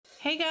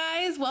Hey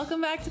guys, welcome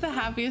back to the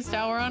happiest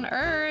hour on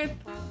earth.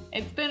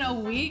 It's been a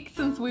week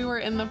since we were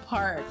in the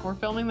park. We're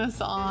filming this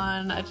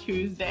on a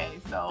Tuesday.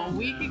 So a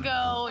week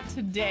ago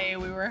today,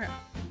 we were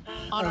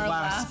on our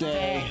last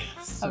day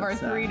of our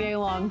 3-day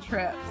long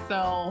trip.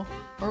 So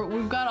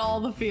we've got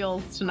all the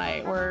feels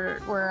tonight. We're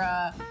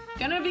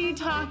gonna be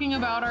talking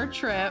about our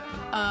trip.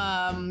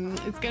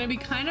 It's gonna be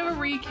kind of a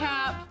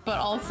recap, but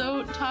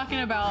also talking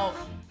about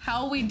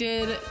how we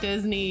did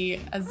Disney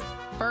as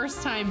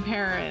first-time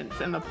parents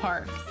in the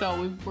park.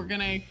 So we're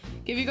gonna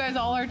give you guys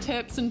all our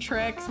tips and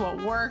tricks,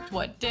 what worked,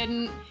 what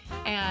didn't,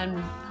 and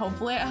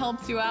hopefully it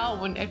helps you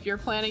out if you're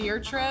planning your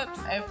trips.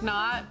 If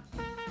not,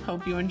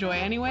 hope you enjoy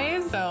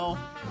anyways. So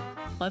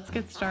let's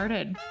get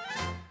started.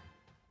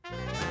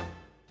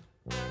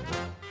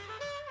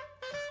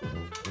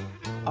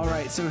 All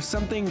right, so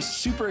something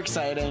super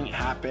exciting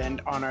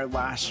happened on our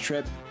last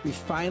trip. We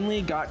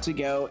finally got to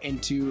go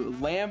into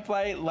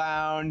Lamplight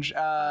Lounge.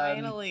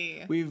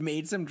 Finally. We've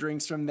made some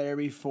drinks from there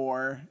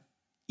before,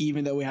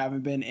 even though we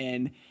haven't been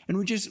in. And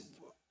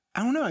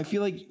I don't know, I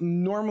feel like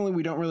normally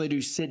we don't really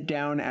do sit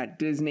down at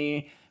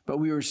Disney, but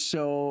we were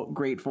so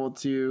grateful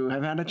to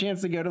have had a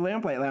chance to go to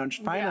Lamplight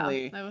Lounge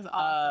finally. Yeah, that was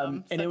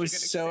awesome. And it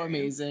was so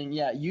amazing.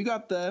 Yeah,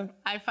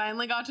 I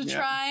finally got to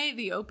try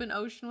the open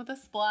ocean with a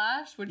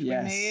splash, which we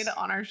made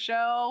on our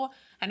show,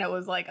 and it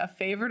was like a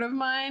favorite of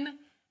mine.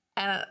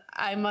 And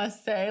I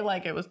must say,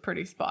 like, it was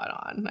pretty spot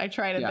on. I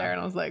tried it there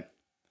and I was like,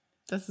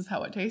 this is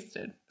how it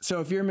tasted.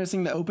 So if you're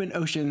missing the open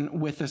ocean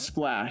with a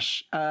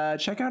splash,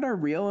 check out our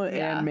reel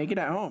and make it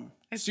at home.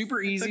 It's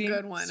super easy. It's a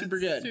good one. Super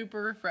it's good.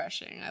 Super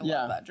refreshing. I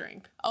love that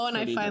drink. Oh, and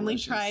I finally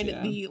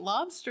tried the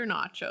lobster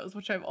nachos,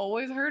 which I've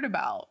always heard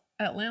about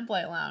at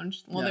Lamplight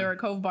Lounge. Well, they were at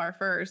Cove Bar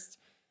first,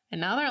 and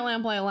now they're at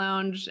Lamplight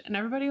Lounge, and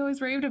everybody always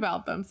raved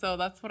about them. So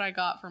that's what I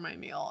got for my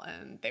meal,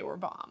 and they were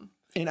bomb.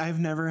 And I've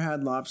never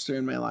had lobster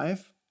in my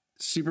life.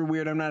 Super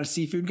weird. I'm not a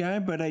seafood guy,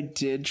 but I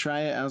did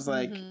try it. I was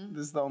like,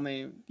 this is the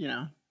only,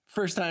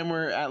 first time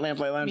we're at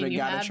Lamplight Lounge, I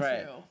gotta try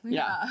it.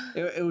 Yeah.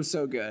 It was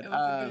so good. It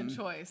was a good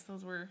choice.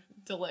 Those were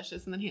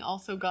delicious. And then he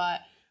also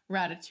got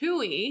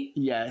Ratatouille.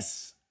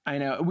 Yes, I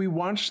know. We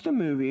watched the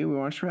movie. We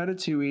watched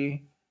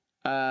Ratatouille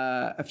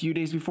a few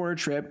days before our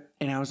trip.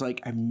 And I was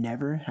like, I've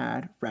never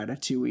had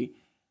Ratatouille.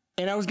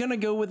 And I was going to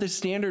go with a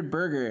standard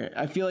burger.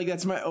 I feel like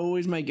that's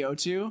always my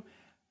go-to.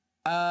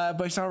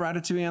 But I saw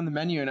Ratatouille on the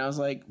menu and I was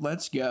like,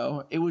 let's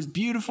go. It was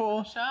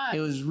beautiful. It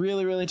was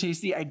really, really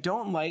tasty. I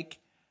don't like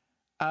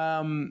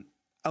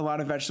a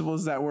lot of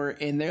vegetables that were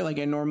in there. Like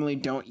I normally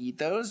don't eat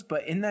those,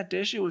 but in that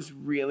dish, it was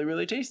really,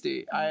 really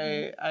tasty.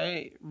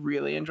 I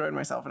really enjoyed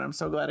myself and I'm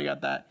so glad I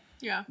got that.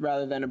 Yeah.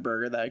 Rather than a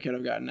burger that I could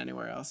have gotten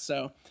anywhere else.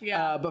 So,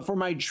 but for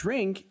my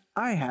drink,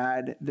 I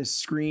had the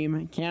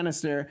Scream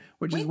canister,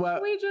 which is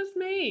what we just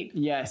made.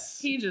 Yes.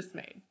 He just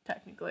made,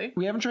 technically.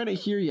 We haven't tried it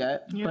here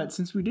yet, but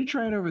since we did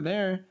try it over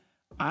there,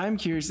 I'm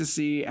curious to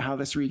see how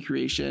this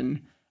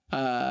recreation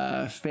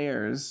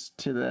fares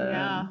to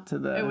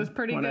the it was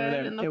pretty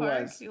good in the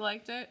park. You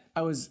liked it?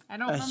 I was I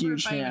don't a remember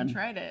huge if fan. I even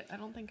tried it. I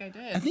don't think I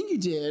did. I think you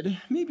did.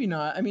 Maybe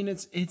not. I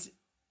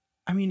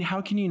mean,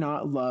 how can you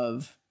not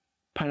love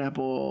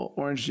pineapple,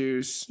 orange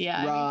juice,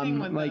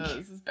 rum? Anything with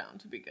those is bound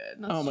to be good.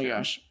 That's my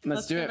gosh.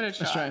 Let's do it. Let's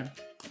try.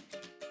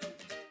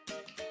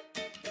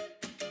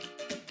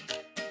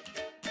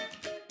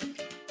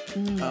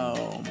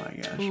 Oh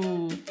my gosh.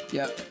 Ooh.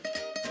 Yep.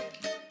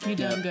 You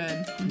done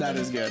good. That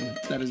is good.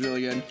 That is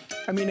really good.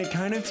 I mean, it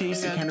kind of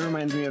tastes, it kind of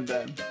reminds me of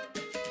the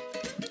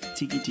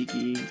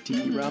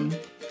tiki rum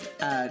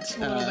at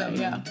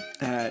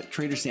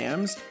Trader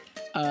Sam's.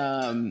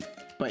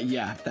 But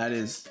yeah, that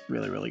is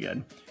really, really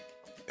good.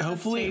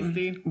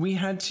 Hopefully we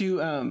had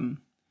to,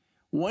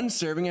 one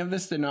serving of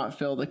this did not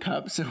fill the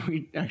cup. So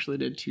we actually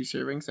did 2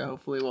 servings. So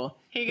hopefully we'll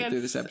get through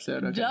this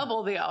episode. Okay.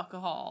 Double the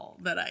alcohol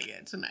that I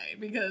get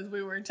tonight because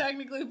we were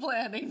technically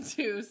planning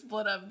to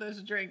split up this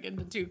drink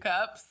into 2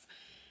 cups.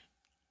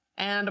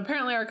 And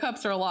apparently our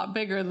cups are a lot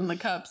bigger than the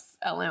cups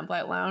at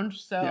Lamplight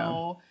Lounge.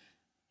 So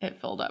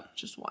it filled up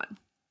just 1.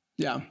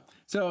 Yeah.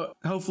 So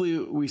hopefully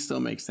we still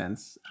make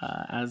sense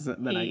as the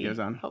night goes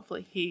on.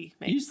 Hopefully he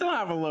makes You still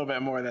have a little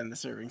bit more than the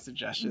serving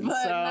suggestions.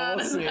 But so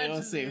we'll see.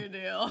 We'll see. You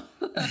do.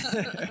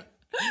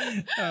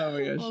 Oh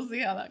my gosh. We'll see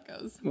how that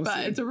goes.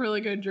 But it's a really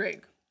good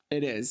drink.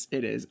 It is.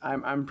 It is.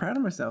 I'm proud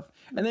of myself.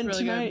 And then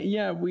really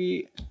tonight,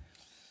 we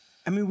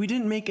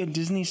didn't make a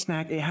Disney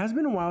snack. It has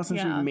been a while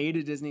since we made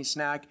a Disney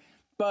snack,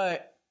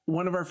 but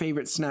one of our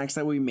favorite snacks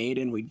that we made,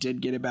 and we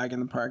did get it back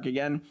in the park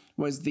again,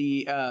 was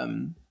the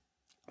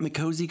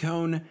Cozy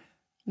Cone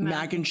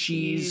mac and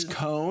cheese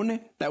cone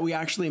that we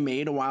actually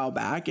made a while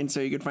back. And so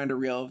you could find a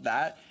reel of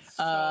that.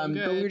 But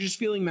we were just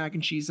feeling mac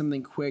and cheese,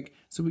 something quick.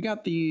 So we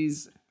got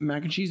these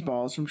mac and cheese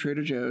balls from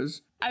Trader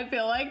Joe's. I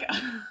feel like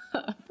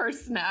for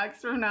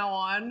snacks from now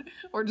on,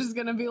 we're just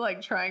going to be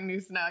like trying new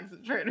snacks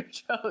at Trader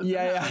Joe's.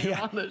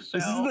 Yeah. This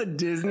is the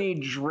Disney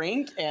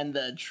drink and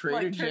the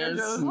Trader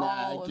Joe's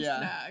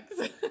snack.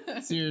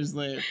 Snacks.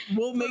 Seriously.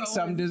 We'll make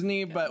some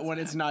Disney, but when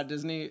it's not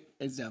Disney,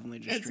 it's definitely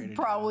just Trader Joe's. It's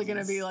probably going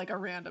to be like a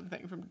random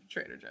thing from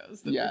Trader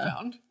Joe's that we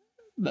found.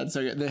 That's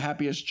so good. The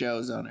happiest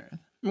Joes on earth.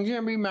 We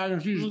can't be mac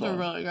and cheese. Those are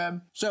really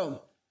good.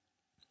 So,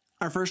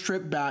 our first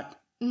trip back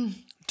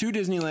to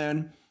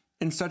Disneyland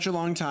in such a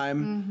long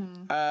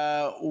time.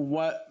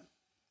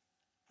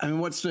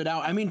 What stood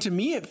out? I mean, to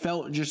me, it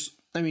felt just,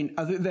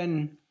 other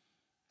than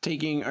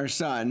taking our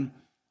son,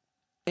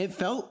 it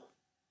felt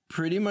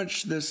pretty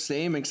much the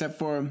same except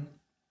for,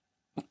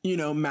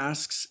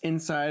 masks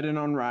inside and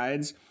on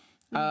rides.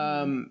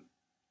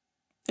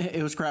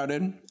 It was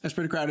crowded. It was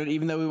pretty crowded,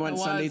 even though we went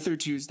Sunday through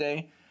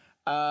Tuesday.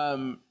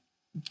 But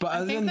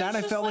other than that,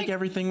 I felt like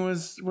everything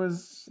was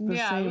the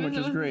same, which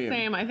is great.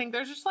 Same. I think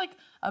there's just like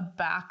a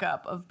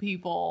backup of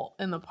people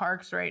in the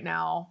parks right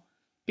now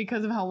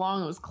because of how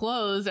long it was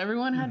closed.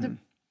 Everyone had to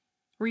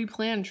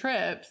replan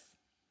trips.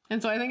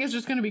 And so I think it's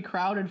just going to be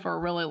crowded for a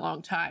really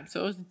long time.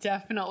 So it was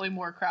definitely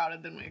more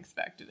crowded than we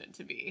expected it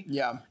to be.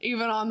 Yeah.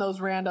 Even on those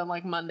random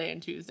like Monday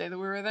and Tuesday that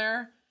we were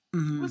there,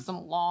 with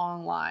some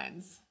long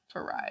lines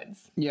for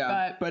rides.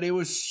 Yeah. But it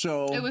was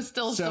still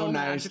so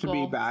nice to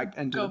be back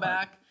and go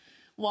back,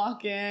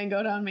 walk in,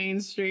 go down Main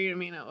Street. I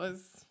mean, it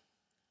was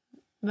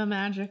the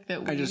magic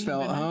that I just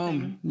felt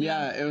home.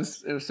 Yeah, it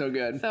was so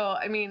good. So,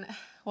 I mean,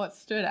 what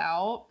stood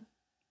out?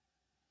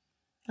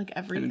 Like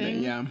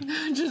everything. Yeah.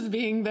 Just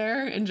being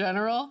there in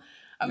general.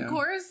 Of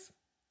course,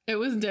 it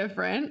was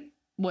different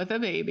with a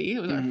baby.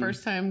 It was our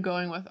first time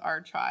going with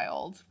our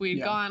child.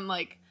 We'd gone,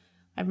 like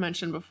I've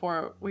mentioned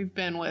before, we've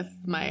been with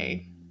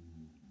my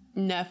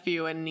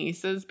nephew and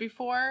nieces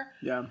before.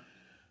 Yeah.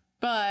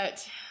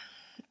 But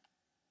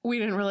we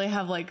didn't really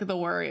have like the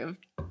worry of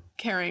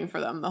caring for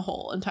them the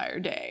whole entire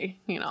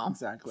day,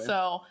 Exactly.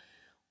 So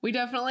we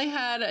definitely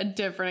had a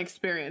different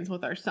experience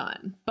with our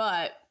son,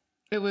 but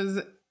it was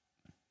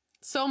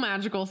so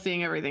magical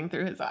seeing everything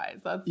through his eyes.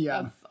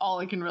 That's all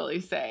I can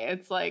really say.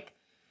 It's like,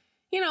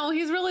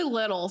 he's really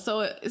little,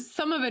 so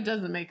some of it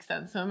doesn't make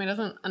sense to him. He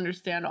doesn't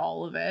understand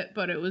all of it,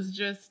 but it was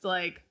just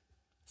like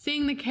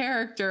seeing the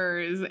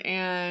characters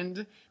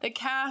and the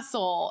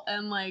castle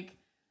and like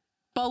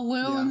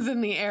balloons in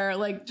the air,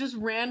 like just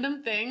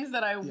random things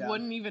that I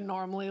wouldn't even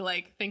normally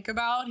like think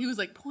about. He was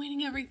like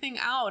pointing everything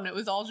out, and it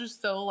was all just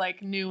so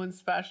like new and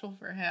special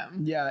for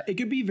him. Yeah, it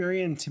could be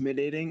very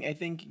intimidating, I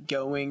think,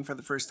 going for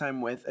the first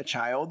time with a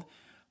child.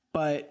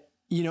 But,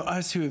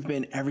 us who have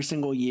been every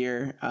single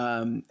year,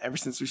 ever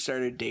since we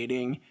started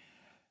dating,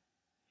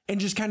 and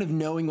just kind of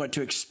knowing what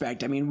to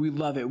expect. I mean, we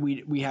love it.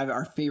 We have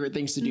our favorite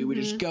things to do. We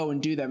just go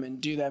and do them.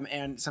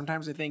 And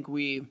sometimes I think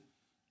we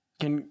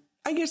can,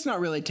 I guess,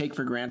 not really take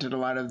for granted a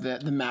lot of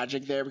the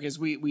magic there because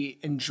we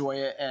enjoy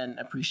it and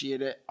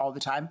appreciate it all the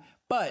time.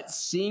 But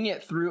seeing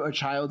it through a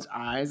child's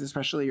eyes,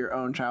 especially your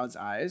own child's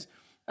eyes,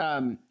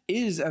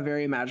 is a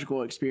very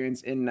magical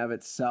experience in and of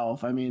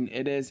itself. I mean,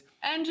 it is.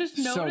 And just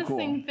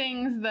noticing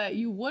things that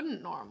you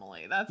wouldn't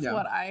normally. That's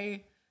what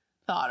I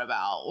thought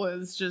about,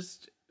 was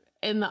just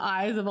in the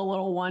eyes of a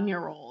little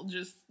 1-year-old,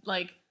 just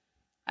like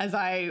as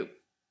I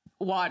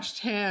watched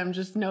him,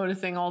 just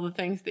noticing all the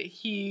things that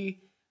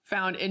he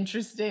found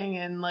interesting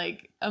and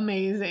like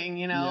amazing,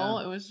 it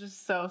was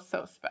just so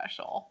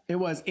special. It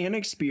was, and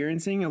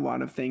experiencing a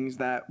lot of things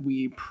that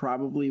we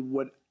probably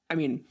would,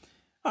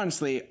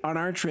 honestly, on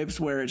our trips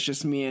where it's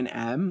just me and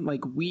Em,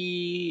 like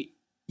we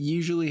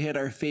usually hit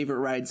our favorite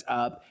rides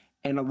up,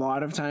 and a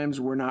lot of times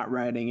we're not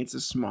riding It's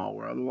a Small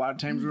World. A lot of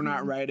times we're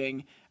not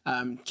riding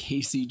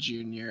Casey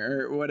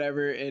Jr. or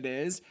whatever it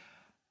is.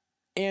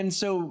 And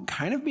so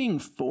kind of being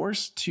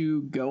forced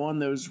to go on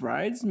those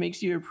rides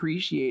makes you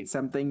appreciate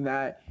something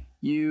that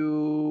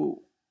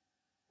you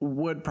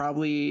would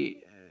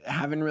probably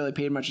haven't really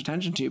paid much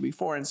attention to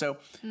before. And so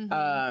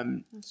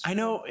I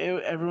know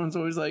everyone's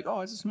always like,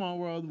 oh, it's a small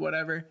world,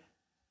 whatever.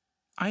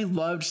 I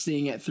loved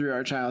seeing it through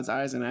our child's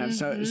eyes, and I have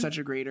such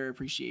a greater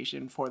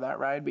appreciation for that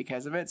ride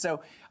because of it.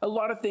 So a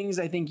lot of things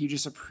I think you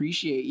just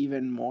appreciate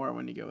even more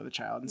when you go with a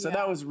child. And so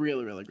that was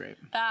really, really great.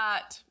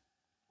 That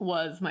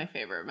was my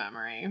favorite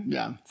memory.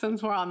 Yeah.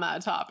 Since we're on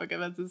that topic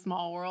of It's a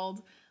Small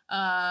World.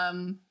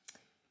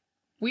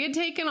 We had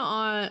taken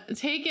our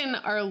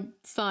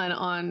son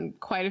on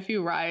quite a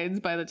few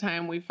rides by the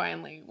time we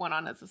finally went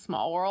on It's a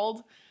Small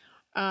World.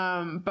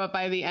 But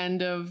by the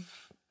end of,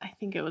 I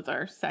think it was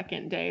our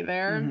second day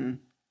there,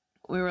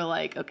 we were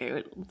like,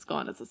 okay, let's go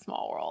on It's a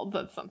Small World.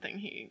 That's something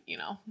he,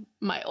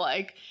 might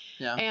like.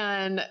 Yeah.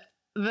 And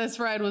this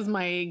ride was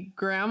my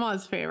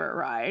grandma's favorite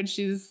ride.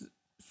 She's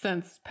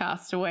since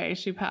passed away.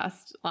 She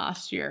passed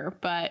last year,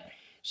 but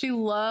she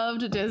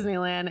loved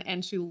Disneyland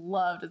and she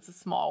loved It's a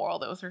Small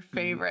World. It was her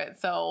favorite.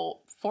 So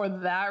for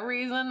that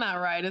reason, that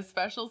ride is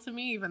special to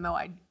me, even though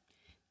I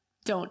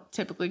don't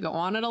typically go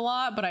on it a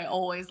lot, but I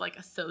always like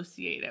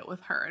associate it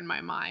with her in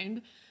my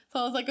mind. So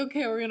I was like,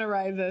 okay, we're gonna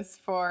ride this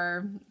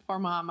for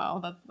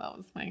Mamo. That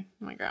was my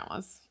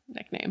grandma's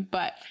nickname.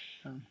 But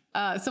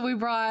so we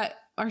brought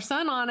our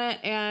son on it,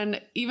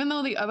 and even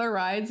though the other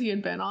rides he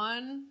had been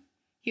on,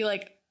 he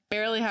like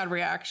barely had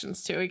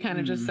reactions to. He kind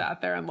of just sat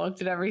there and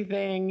looked at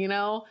everything,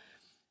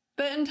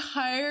 The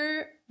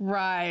entire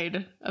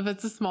ride of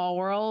It's a Small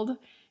World,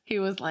 he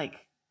was like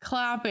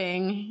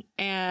clapping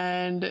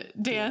and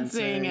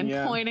dancing and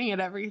pointing at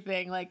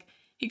everything. Like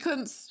he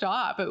couldn't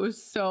stop. It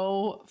was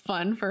so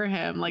fun for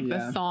him, like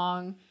the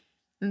song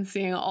and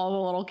seeing all the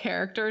little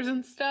characters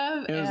and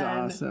stuff. It was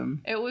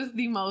awesome. It was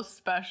the most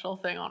special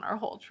thing on our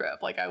whole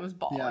trip. Like I was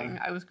bawling.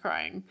 I was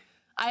crying.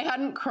 I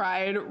hadn't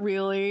cried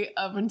really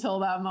up until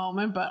that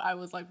moment, but I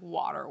was like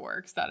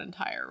waterworks that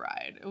entire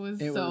ride. It was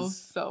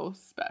so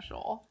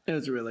special. It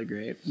was really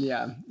great.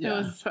 Yeah. It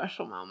was a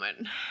special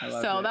moment.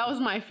 So that was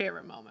my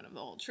favorite moment of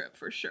the whole trip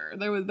for sure.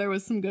 There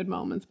was some good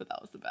moments, but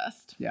that was the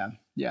best.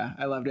 Yeah.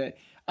 I loved it.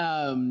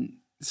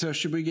 So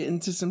should we get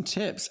into some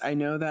tips? I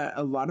know that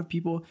a lot of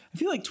people, I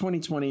feel like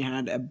 2020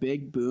 had a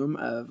big boom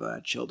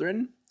of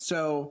children.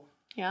 So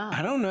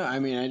I don't know. I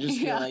mean, I just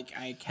feel like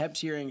I kept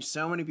hearing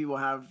so many people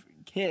have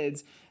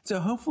kids. So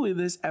hopefully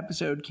this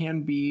episode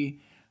can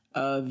be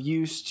of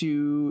use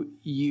to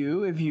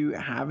you if you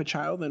have a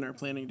child and are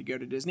planning to go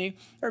to Disney,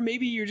 or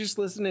maybe you're just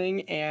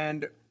listening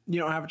and you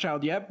don't have a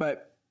child yet,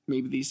 but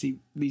maybe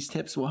these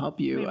tips will help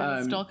you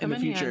in the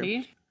future.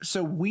 Handy.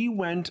 So we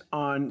went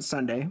on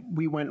Sunday.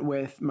 We went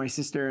with my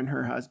sister and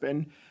her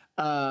husband.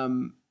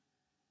 And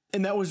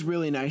that was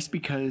really nice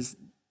because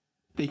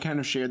they kind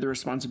of shared the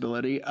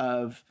responsibility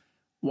of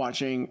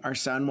watching our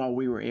son while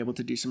we were able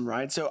to do some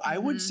rides. So I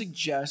would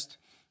suggest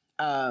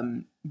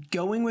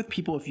going with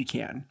people if you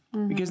can,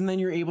 because then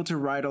you're able to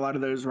ride a lot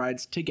of those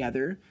rides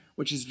together,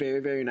 which is very,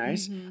 very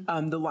nice.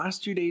 The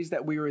last 2 days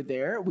that we were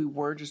there, we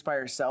were just by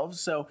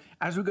ourselves. So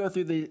as we go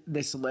through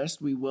this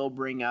list, we will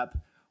bring up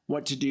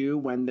what to do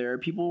when there are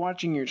people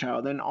watching your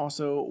child, and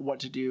also what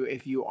to do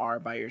if you are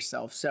by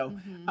yourself. So,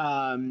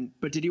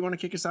 but did you want to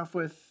kick us off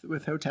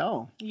with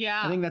hotel?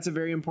 Yeah. I think that's a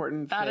very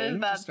important thing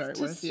to start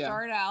with.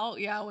 Start out,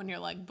 when you're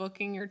like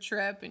booking your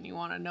trip and you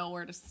want to know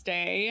where to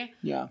stay.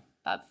 Yeah.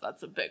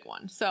 That's a big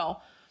one.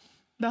 So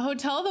the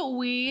hotel that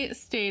we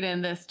stayed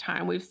in this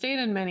time, we've stayed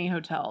in many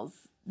hotels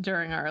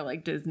during our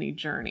like Disney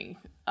journey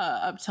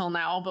up till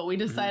now, but we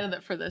decided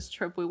that for this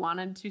trip, we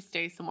wanted to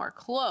stay somewhere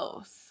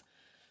close.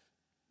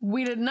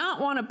 We did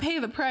not want to pay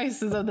the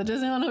prices of the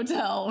Disneyland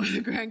Hotel or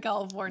the Grand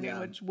California,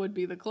 which would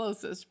be the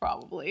closest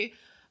probably.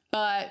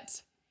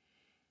 But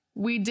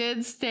we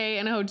did stay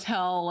in a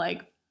hotel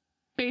like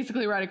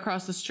basically right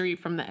across the street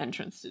from the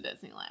entrance to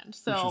Disneyland.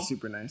 So which is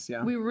super nice.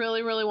 Yeah. We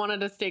really, really wanted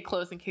to stay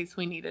close in case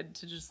we needed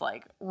to just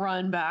like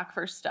run back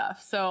for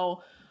stuff.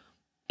 So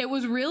it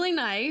was really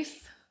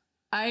nice.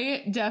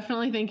 I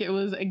definitely think it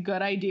was a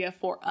good idea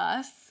for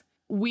us.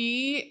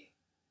 We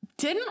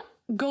didn't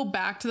go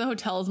back to the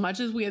hotel as much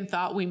as we had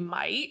thought we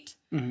might,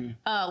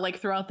 like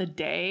throughout the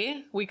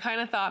day. We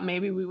kind of thought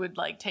maybe we would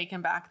like take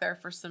him back there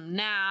for some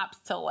naps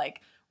to like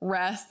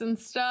rest and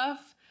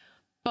stuff.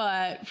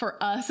 But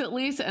for us, at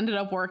least, it ended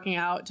up working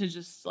out to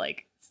just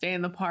like stay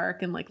in the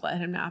park and like let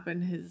him nap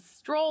in his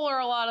stroller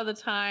a lot of the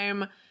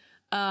time.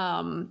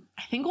 I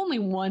think only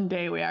one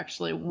day we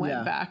actually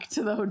went back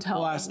to the hotel.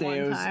 The last day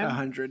it was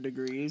 100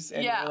 degrees.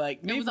 And we're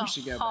like, maybe we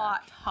should go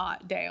back.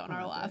 Hot day on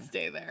our last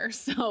day there.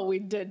 So we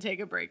did take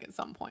a break at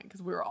some point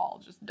because we were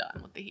all just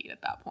done with the heat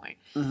at that point.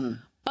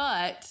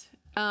 But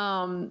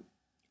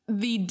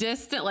the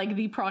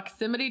the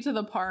proximity to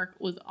the park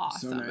was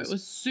awesome. So nice. It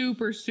was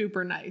super,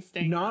 super nice.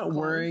 Not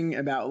worrying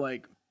about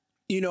like,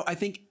 I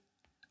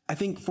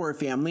think for a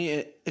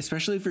family,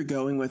 especially if you're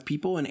going with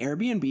people, an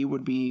Airbnb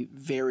would be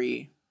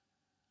very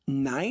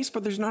nice,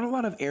 but there's not a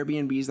lot of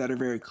Airbnbs that are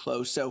very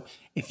close. So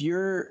if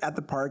you're at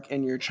the park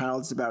and your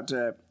child's about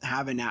to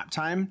have a nap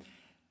time,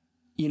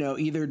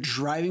 either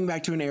driving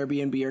back to an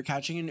Airbnb or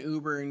catching an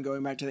Uber and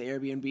going back to the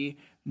Airbnb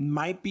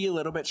might be a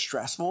little bit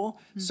stressful.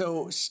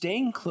 So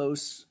staying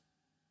close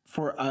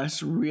for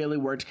us really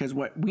worked because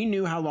we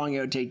knew how long it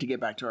would take to get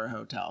back to our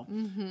hotel.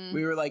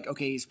 We were like,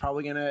 okay, he's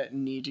probably going to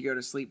need to go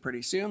to sleep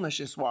pretty soon. Let's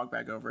just walk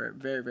back over it.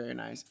 Very, very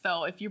nice.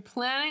 So if you're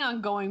planning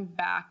on going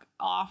back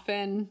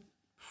often,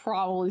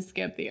 probably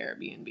skip the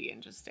Airbnb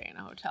and just stay in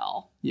a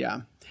hotel.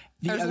 Yeah.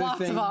 There's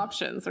lots of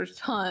options. There's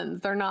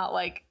tons. They're not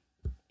like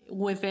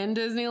within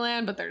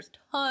Disneyland, but there's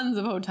tons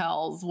of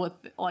hotels with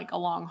like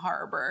along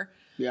Harbor,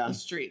 the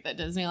street that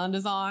Disneyland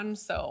is on.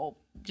 So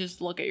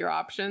just look at your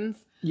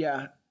options.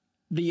 Yeah.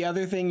 The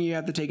other thing you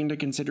have to take into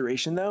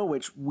consideration, though,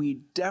 which we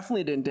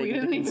definitely didn't take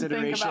into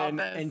consideration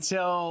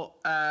until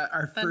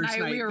our first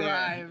night there.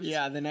 Arrived.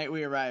 Yeah, the night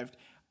we arrived.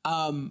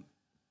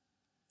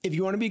 If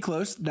you want to be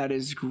close, that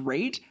is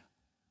great.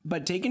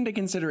 But take into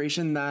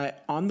consideration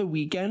that on the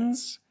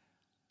weekends,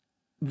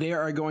 there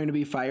are going to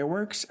be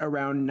fireworks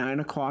around 9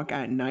 o'clock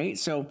at night.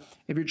 So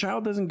if your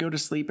child doesn't go to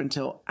sleep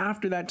until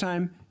after that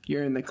time,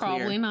 you're in the clear.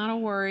 Probably not a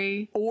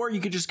worry. Or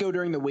you could just go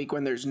during the week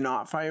when there's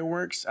not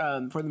fireworks.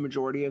 For the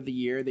majority of the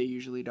year, they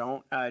usually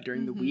don't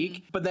during the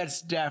week. But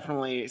that's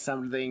definitely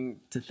something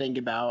to think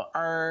about.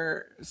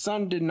 Our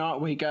son did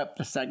not wake up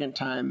the second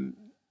time.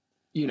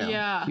 He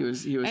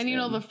was.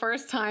 And the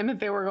first time that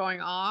they were going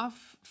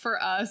off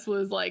for us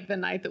was like the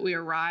night that we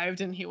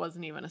arrived, and he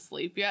wasn't even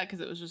asleep yet because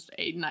it was just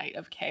a night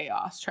of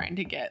chaos trying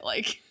to get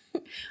like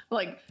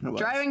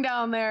driving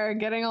down there,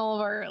 getting all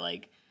of our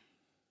like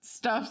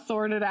stuff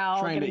sorted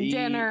out, getting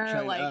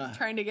dinner,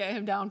 trying to get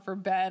him down for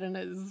bed and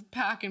his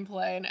pack and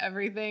play and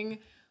everything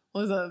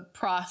was a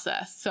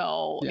process.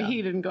 So Yeah.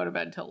 he didn't go to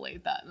bed till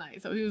late that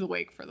night. So he was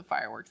awake for the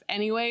fireworks.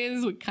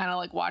 Anyways, we kind of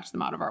like watched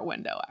them out of our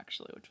window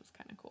actually, which was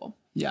kind of cool.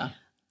 Yeah.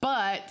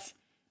 But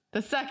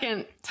the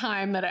second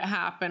time that it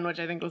happened, which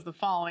I think was the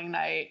following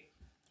night,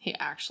 he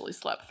actually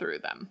slept through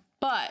them.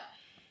 But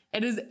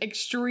it is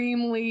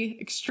extremely,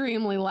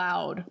 extremely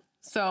loud.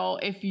 So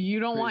if you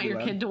don't want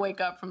your kid to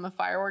wake up from the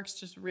fireworks,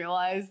 just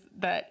realize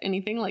that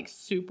anything like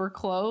super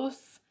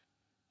close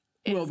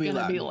is going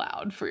to be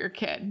loud for your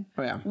kid.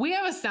 Oh, yeah. We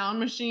have a sound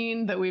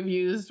machine that we've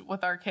used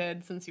with our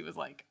kid since he was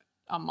like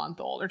a month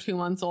old or 2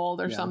 months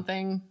old or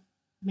something.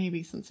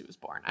 Maybe since he was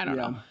born. I don't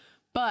know.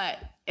 But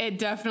it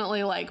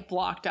definitely like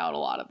blocked out a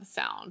lot of the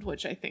sound,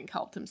 which I think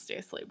helped him stay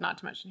asleep. Not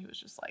to mention he was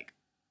just like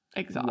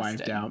exhausted.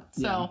 Wiped out.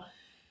 So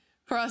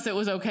for us, it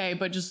was okay.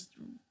 But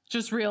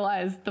just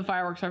realize the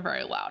fireworks are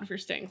very loud if you're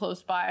staying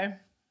close by.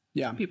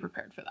 Yeah. Be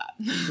prepared for that.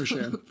 For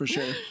sure. For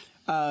sure.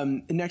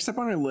 Next up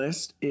on our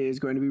list is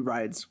going to be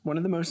rides. One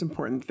of the most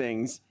important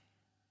things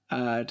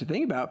to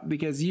think about,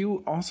 because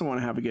you also want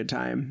to have a good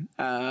time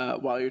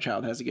while your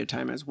child has a good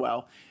time as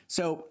well.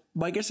 So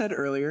like I said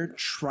earlier,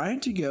 try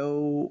to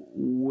go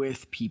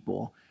with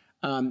people.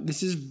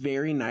 This is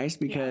very nice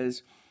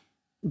because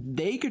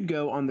they could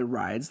go on the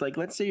rides. Like,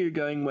 let's say you're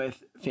going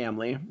with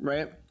family,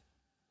 right?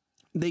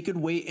 They could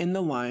wait in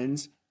the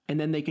lines and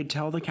then they could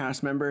tell the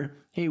cast member,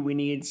 hey, we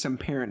need some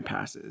parent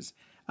passes.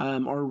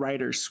 Or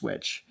rider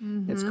switch,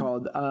 it's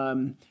called.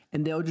 And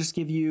they'll just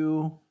give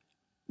you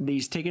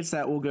these tickets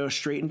that will go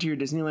straight into your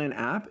Disneyland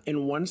app.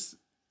 And once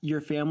your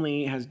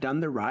family has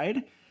done the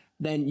ride,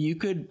 then you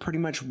could pretty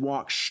much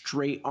walk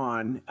straight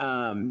onto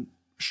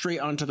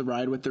the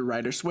ride with the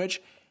rider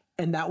switch.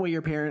 And that way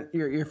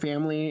your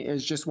family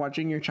is just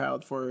watching your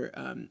child for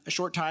a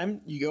short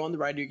time. You go on the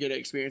ride, you get to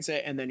experience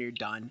it, and then you're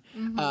done.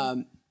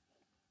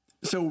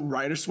 So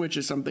rider switch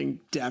is something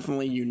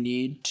definitely you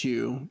need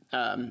to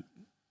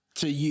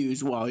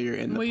use while you're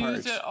in the parks. We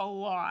used it a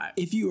lot.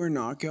 If you are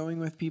not going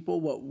with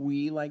people, what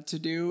we like to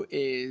do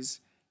is,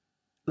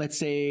 let's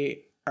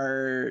say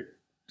our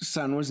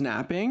son was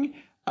napping.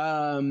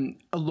 A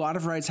lot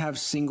of rides have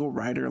single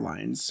rider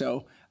lines.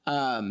 So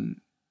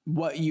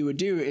what you would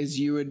do is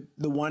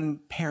the one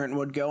parent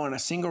would go on a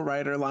single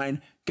rider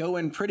line, go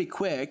in pretty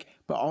quick,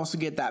 but also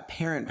get that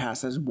parent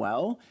pass as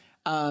well.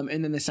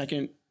 And then the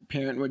second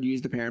parent would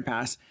use the parent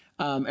pass.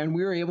 And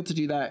we were able to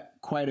do that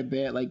quite a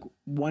bit. Like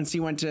once he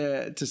went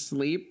to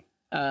sleep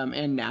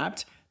and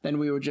napped, then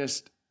we would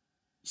just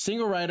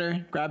single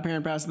rider, grab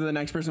parent pass, and the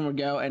next person would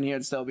go and he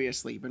would still be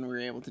asleep. And we were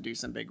able to do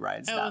some big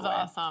rides that way. It was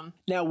awesome.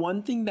 Now,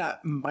 one thing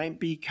that might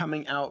be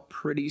coming out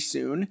pretty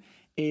soon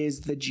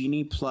is the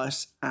Genie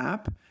Plus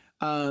app.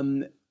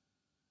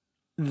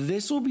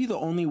 This will be the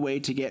only way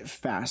to get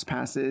fast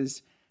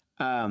passes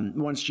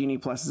once Genie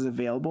Plus is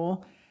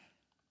available.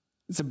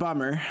 It's a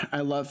bummer. I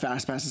love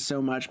fast passes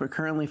so much, but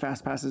currently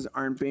fast passes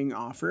aren't being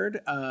offered.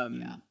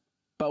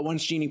 But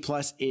once Genie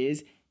Plus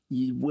is,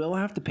 you will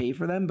have to pay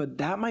for them, but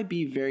that might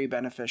be very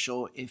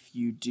beneficial if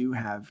you do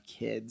have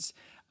kids.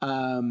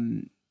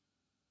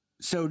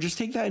 So just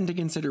take that into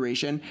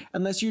consideration.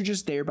 Unless you're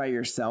just there by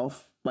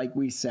yourself, like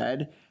we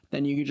said,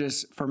 then you could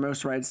just, for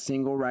most rides,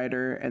 single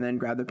rider and then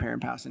grab the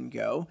parent pass and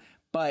go.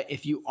 But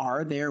if you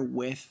are there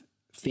with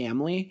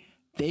family,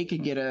 they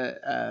could get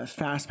a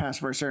fast pass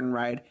for a certain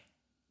ride,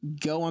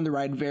 go on the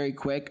ride very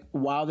quick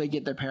while they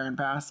get their parent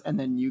pass, and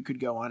then you could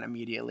go on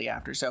immediately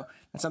after. So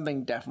that's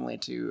something definitely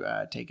to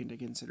take into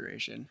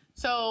consideration.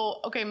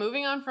 So, okay,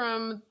 moving on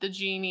from the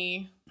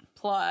Genie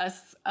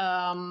Plus,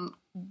 the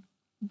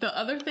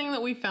other thing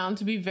that we found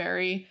to be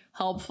very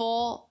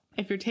helpful,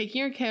 if you're taking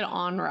your kid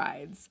on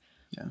rides,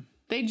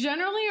 they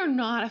generally are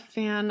not a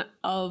fan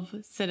of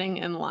sitting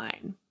in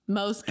line.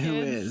 Most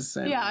kids.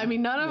 Who is? I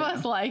mean, none of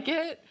us like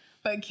it.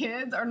 But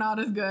kids are not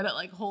as good at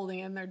like holding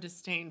in their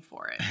disdain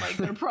for it. Like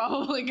they're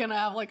probably going to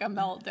have like a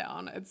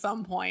meltdown at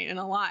some point in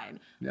a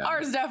line. Yeah.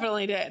 Ours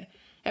definitely did.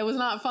 It was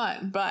not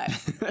fun, but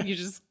you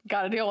just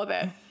got to deal with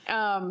it.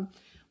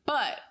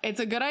 But it's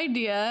a good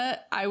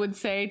idea, I would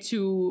say,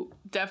 to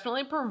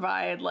definitely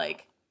provide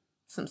like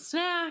some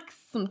snacks,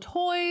 some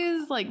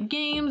toys, like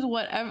games,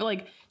 whatever,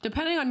 like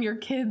depending on your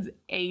kid's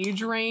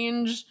age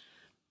range,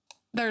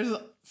 there's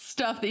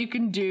stuff that you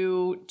can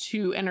do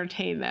to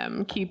entertain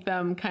them, keep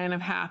them kind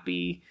of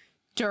happy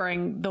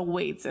during the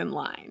waits in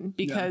line,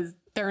 because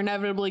they're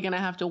inevitably going to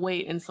have to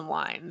wait in some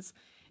lines,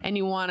 and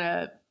you want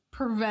to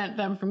prevent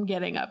them from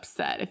getting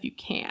upset if you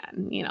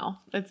can. You know,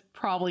 it's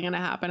probably going to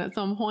happen at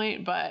some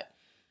point, but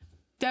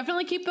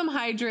definitely keep them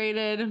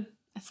hydrated,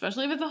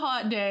 especially if it's a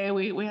hot day.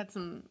 We had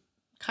some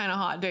kind of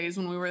hot days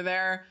when we were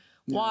there.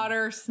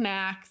 Water,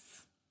 snacks,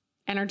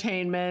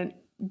 entertainment,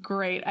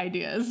 great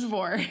ideas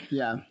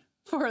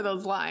for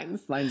those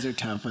lines. Lines are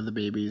tough with the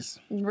babies.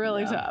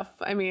 Really tough.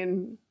 I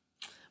mean,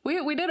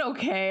 we did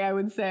okay, I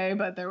would say,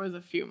 but there was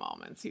a few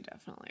moments he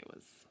definitely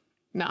was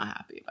not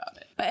happy about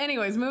it. But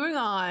anyways, moving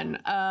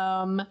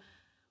on.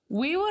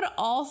 We would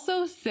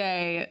also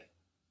say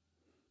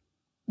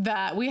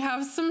that we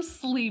have some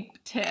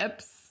sleep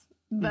tips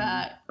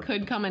that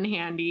could come in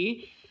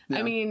handy.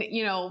 I mean,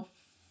 you know,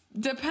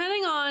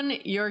 depending on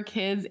your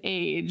kid's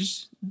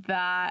age,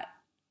 that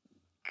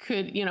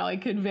could,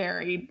 it could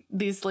vary.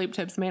 These sleep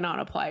tips may not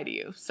apply to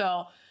you.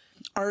 So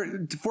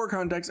for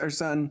context, our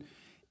son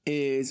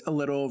is a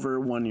little over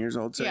 1 year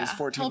old. So he's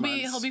 14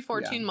 months. He'll be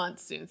 14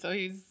 months soon. So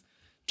he's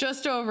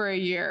just over a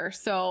year.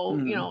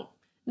 So,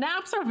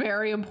 naps are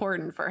very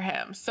important for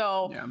him.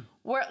 So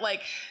we're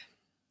like,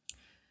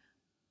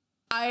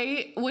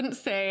 I wouldn't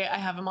say I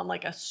have him on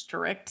like a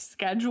strict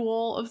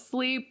schedule of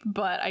sleep,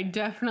 but I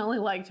definitely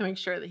like to make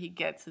sure that he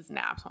gets his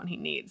naps when he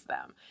needs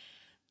them.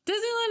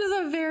 Disneyland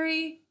is a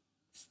very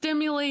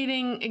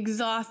stimulating,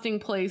 exhausting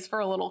place for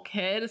a little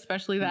kid,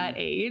 especially that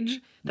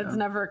age, that's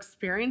never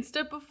experienced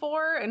it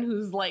before and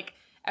whose like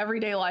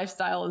everyday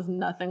lifestyle is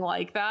nothing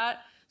like that.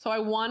 So I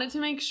wanted to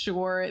make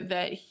sure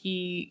that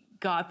he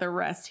got the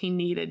rest he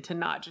needed to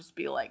not just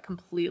be like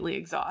completely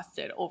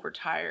exhausted,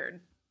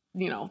 overtired,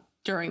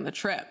 during the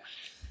trip.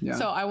 Yeah.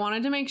 So I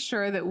wanted to make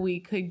sure that we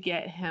could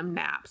get him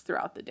naps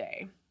throughout the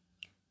day.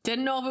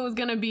 Didn't know if it was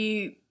going to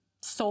be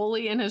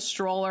solely in his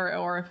stroller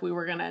or if we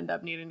were going to end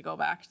up needing to go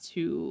back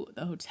to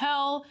the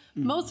hotel.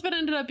 Most of it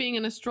ended up being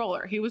in a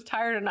stroller. He was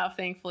tired enough,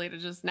 thankfully, to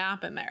just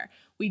nap in there.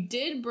 We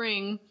did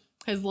bring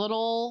his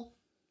little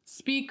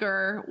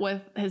speaker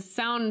with his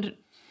sound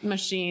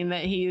machine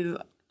that he's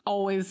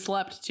always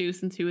slept to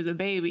since he was a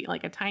baby,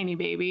 like a tiny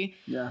baby.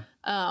 Yeah.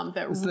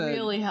 That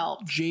really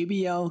helped.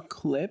 JBL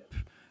clip.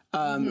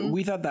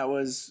 We thought that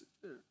was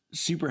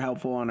super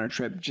helpful on our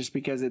trip just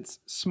because it's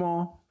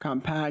small,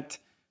 compact,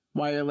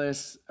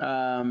 wireless,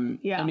 and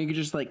you could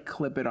just like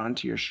clip it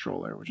onto your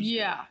stroller, which is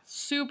great.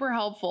 Super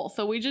helpful.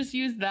 So we just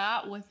used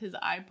that with his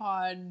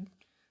iPod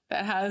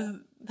that has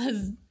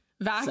his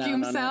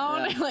vacuum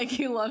sound. Like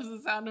he loves the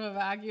sound of a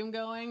vacuum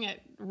going.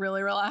 It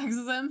really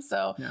relaxes him.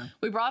 So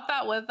we brought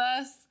that with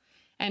us,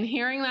 and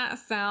hearing that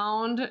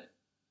sound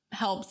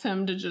helps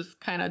him to just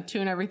kind of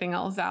tune everything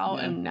else out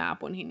and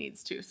nap when he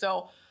needs to.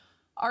 So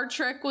our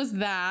trick was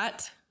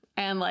that,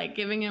 and like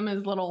giving him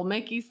his little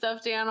Mickey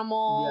stuffed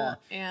animal.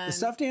 And the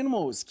stuffed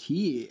animal was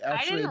key.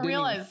 Actually, I didn't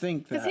realize,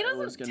 think that because he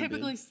doesn't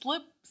typically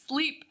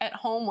sleep at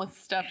home with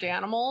stuffed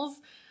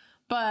animals.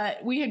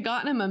 But we had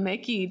gotten him a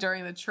Mickey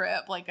during the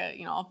trip, like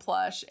a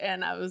plush,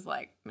 and I was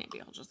like, maybe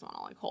I'll just want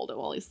to like hold it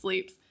while he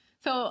sleeps.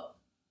 So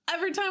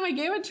every time I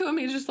gave it to him,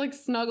 he just like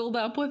snuggled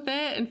up with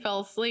it and fell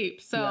asleep.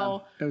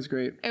 So it was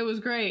great. It was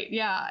great,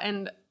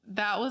 and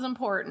that was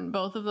important.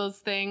 Both of those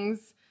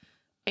things,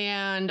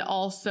 and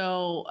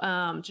also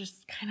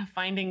just kind of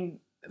finding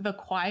the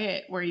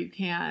quiet where you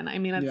can. I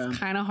mean, it's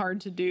kind of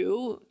hard to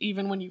do,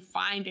 even when you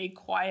find a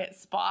quiet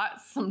spot.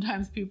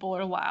 Sometimes people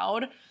are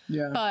loud.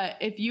 But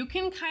if you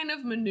can kind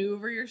of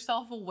maneuver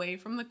yourself away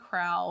from the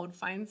crowd,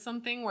 find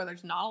something where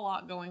there's not a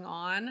lot going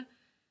on,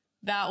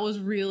 that was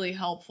really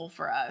helpful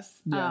for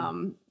us. We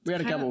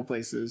had a couple of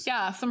places.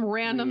 Some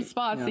random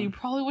spots that you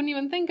probably wouldn't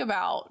even think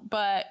about.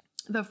 But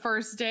the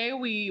first day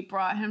we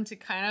brought him to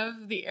kind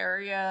of the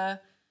area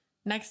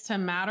next to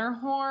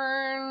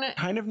Matterhorn,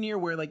 kind of near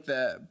where like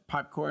the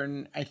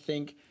popcorn, I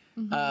think,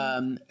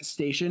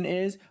 station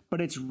is,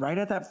 but it's right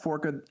at that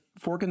fork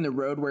in the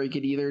road where you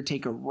could either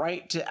take a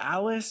right to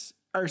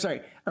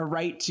a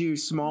right to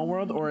Small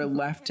World or a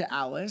left to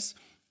Alice.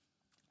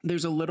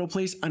 There's a little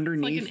place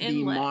underneath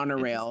the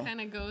monorail. It just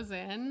kind of goes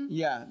in.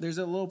 Yeah, there's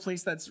a little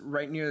place that's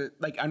right near,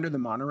 like under the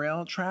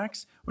monorail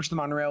tracks, which the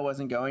monorail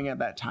wasn't going at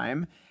that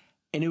time.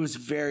 And it was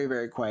very,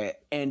 very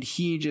quiet. And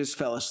he just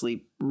fell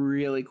asleep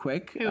really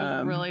quick. He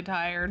was really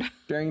tired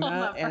during that, on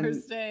that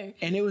first day.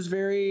 And it was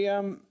very,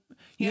 you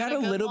had a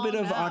little bit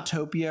of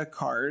Autopia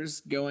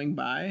cars going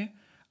by,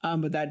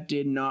 but that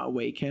did not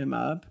wake him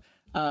up.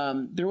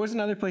 There was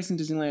another place in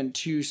Disneyland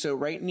too. So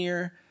right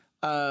near,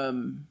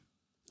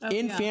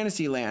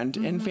 Fantasyland,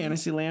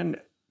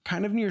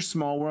 kind of near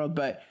Small World,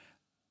 but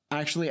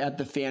actually at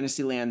the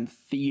Fantasyland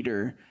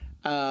Theater.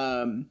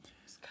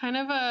 It's kind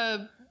of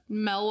a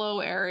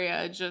mellow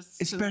area,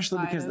 just especially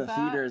because the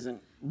theater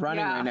isn't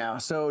running right now.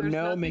 So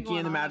no Mickey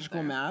and the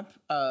Magical Map.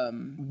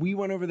 We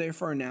went over there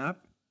for a nap,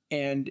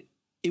 and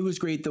it was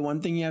great. The one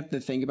thing you have to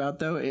think about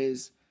though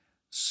is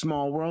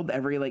Small World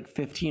every like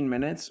 15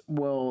 minutes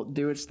will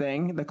do its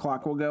thing. The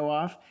clock will go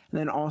off, and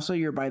then also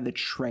you're by the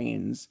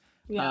trains.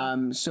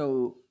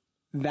 So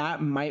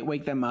that might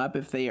wake them up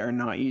if they are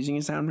not using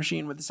a sound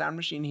machine. With the sound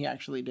machine, he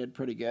actually did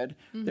pretty good.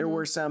 There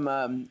were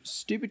some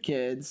stupid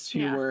kids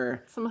who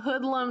were... Some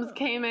hoodlums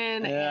came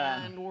in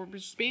and were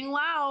just being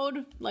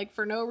loud, like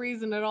for no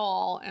reason at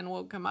all, and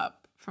woke him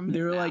up from his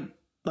They were nap.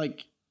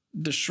 like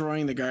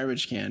destroying the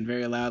garbage can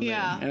very loudly.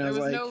 Yeah, and there was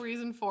like, no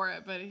reason for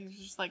it, but he was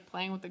just like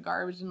playing with the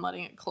garbage and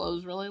letting it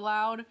close really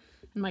loud,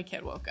 and my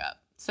kid woke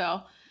up.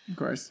 So...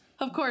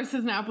 Of course,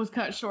 his nap was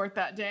cut short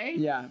that day.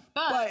 Yeah,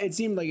 but it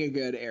seemed like a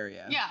good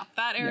area. Yeah,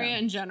 that area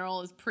in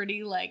general is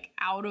pretty like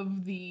out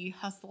of the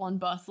hustle and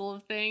bustle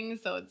of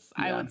things. So it's,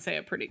 I would say,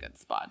 a pretty good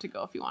spot to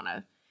go if you want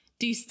to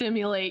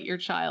de-stimulate your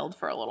child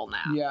for a little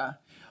nap. Yeah.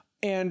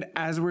 And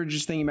as we're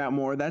just thinking about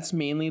more, that's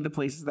mainly the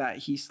places that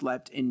he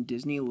slept in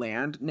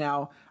Disneyland.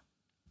 Now,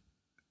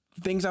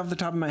 things off the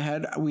top of my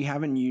head, we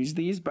haven't used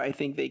these, but I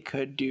think they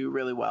could do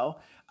really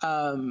well.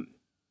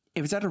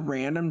 if it's at a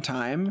random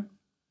time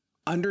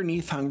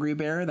underneath Hungry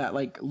Bear, that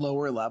like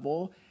lower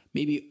level,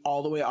 maybe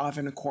all the way off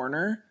in a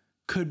corner,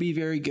 could be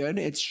very good.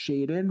 It's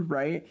shaded,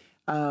 right?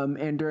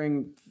 And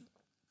during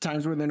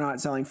times where they're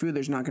not selling food,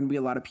 there's not going to be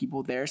a lot of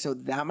people there. So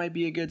that might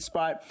be a good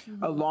spot.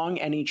 Along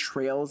any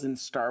trails in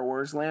Star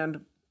Wars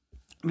land,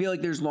 I feel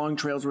like there's long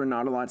trails where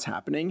not a lot's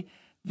happening.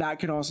 That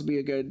could also be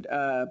a good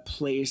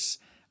place,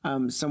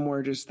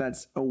 somewhere just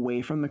that's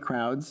away from the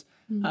crowds.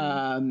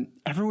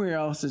 Everywhere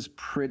else is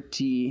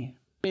pretty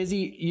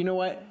busy. You know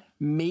what?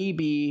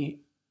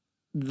 Maybe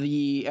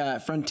the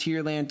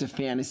Frontierland to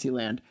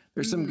Fantasyland.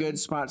 There's some good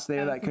spots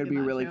there that could be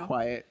really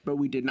quiet, but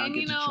we did not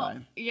get to try.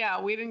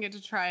 Yeah, we didn't get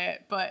to try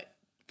it, but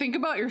think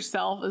about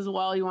yourself as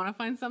well. You want to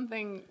find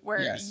something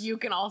where you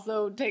can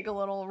also take a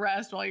little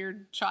rest while your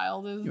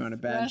child is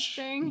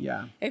resting.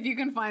 Yeah. If you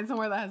can find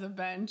somewhere that has a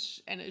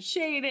bench and is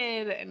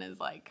shaded and is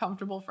like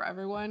comfortable for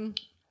everyone,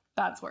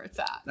 that's where it's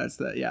at. That's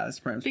the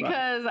prime spot.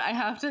 Because I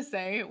have to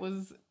say it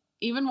was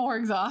even more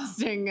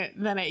exhausting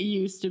than it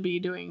used to be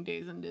doing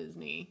Days in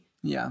Disney.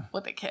 Yeah.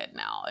 With a kid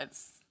now.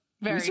 It's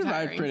very we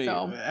survived tiring.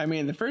 So I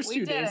mean, the first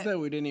 2 days though,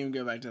 we didn't even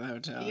go back to the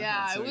hotel.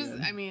 Yeah, it was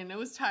good. I mean, it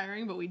was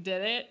tiring, but we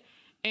did it.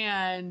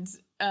 And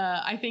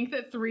I think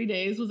that 3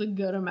 days was a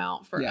good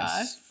amount for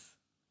us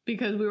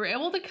because we were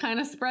able to kind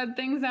of spread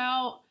things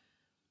out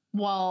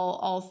while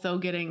also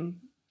getting,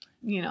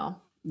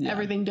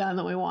 everything done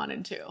that we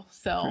wanted to.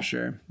 So for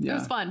sure. Yeah. It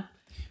was fun.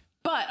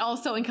 But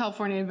also in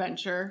California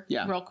Adventure,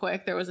 real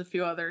quick, there was a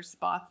few other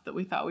spots that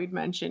we thought we'd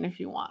mention if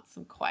you want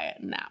some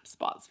quiet nap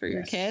spots for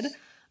your kid.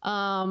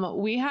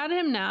 We had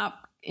him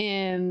nap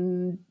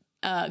in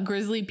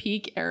Grizzly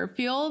Peak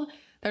Airfield.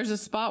 There's a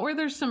spot where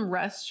there's some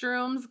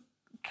restrooms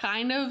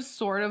kind of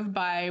sort of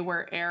by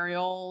where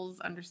Ariel's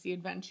Undersea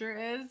Adventure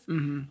is,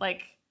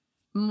 like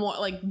more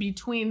like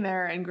between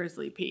there and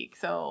Grizzly Peak.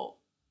 So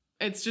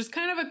it's just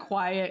kind of a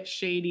quiet,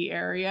 shady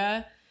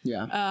area.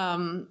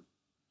 Yeah.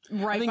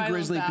 Right. I think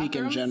Grizzly Peak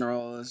in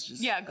general is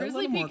just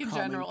Grizzly Peak in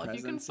general. If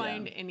you can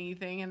find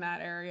anything in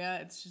that area,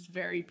 it's just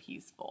very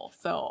peaceful.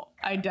 So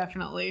I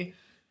definitely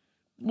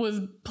was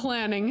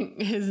planning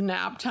his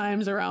nap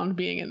times around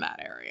being in that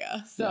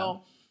area.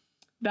 So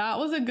that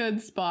was a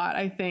good spot.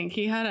 I think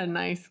he had a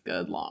nice,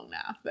 good long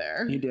nap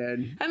there. He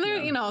did. And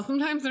there,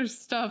 sometimes there's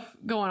stuff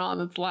going on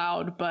that's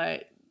loud,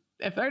 but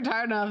if they're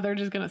tired enough, they're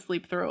just going to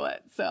sleep through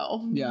it.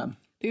 So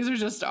these are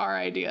just our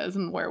ideas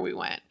and where we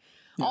went.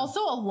 Yeah.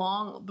 Also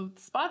along the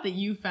spot that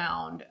you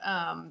found,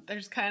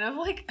 there's kind of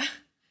like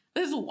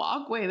this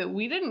walkway that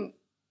we didn't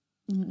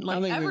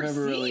ever see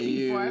really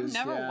before. I've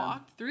never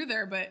walked through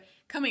there, but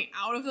coming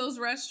out of those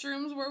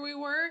restrooms where we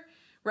were,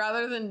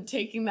 rather than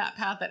taking that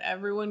path that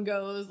everyone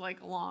goes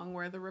like along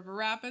where the river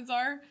rapids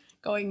are,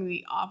 going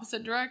the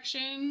opposite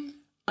direction.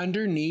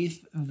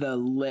 Underneath the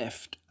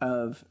lift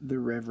of the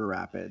river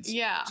rapids.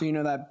 Yeah. So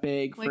that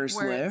big like first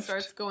where lift? It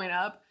starts going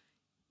up.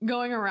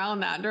 Going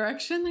around that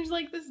direction, there's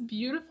like this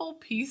beautiful,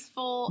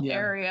 peaceful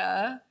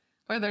area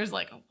where there's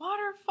like a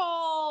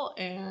waterfall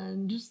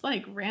and just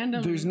like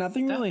random. There's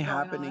nothing really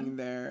happening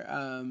there.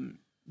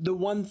 The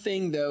one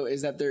thing though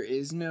is that there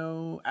is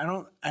no. I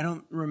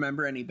don't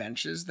remember any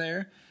benches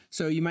there,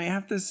 so you might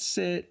have to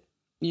sit,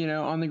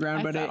 on the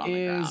ground. But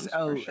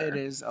it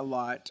is a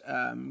lot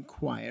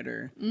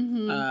quieter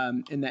in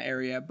that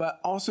area. But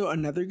also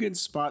another good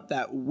spot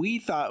that we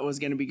thought was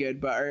going to be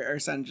good, but our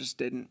son just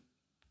didn't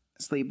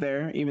sleep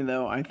there, even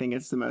though I think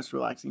it's the most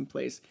relaxing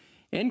place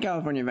in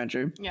California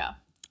Adventure. Yeah.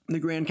 The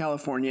Grand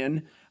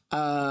Californian,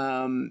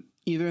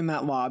 either in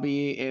that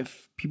lobby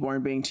if people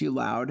aren't being too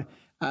loud,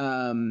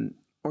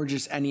 or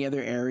just any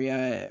other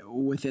area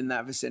within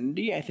that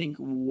vicinity, I think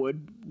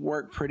would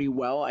work pretty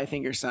well. I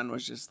think your son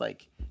was just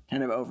like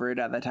kind of over it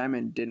at that time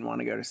and didn't want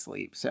to go to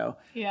sleep. So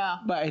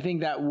but I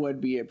think that would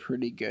be a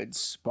pretty good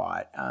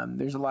spot.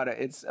 There's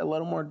it's a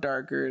little more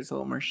darker, it's a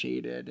little more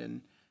shaded,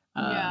 and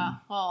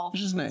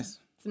which is nice.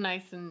 It's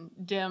nice and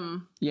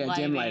dim. Yeah,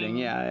 lighting, dim lighting.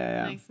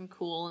 Yeah. Nice and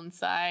cool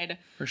inside.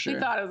 For sure. We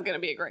thought it was going to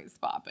be a great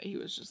spot, but he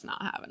was just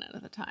not having it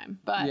at the time.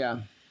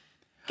 But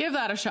give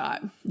that a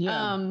shot.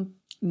 Yeah.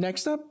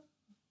 Next up,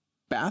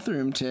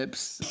 bathroom tips.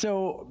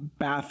 So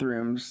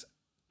bathrooms.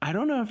 I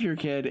don't know if your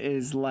kid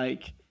is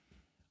like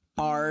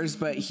ours,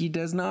 but he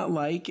does not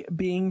like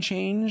being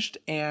changed.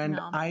 And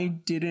I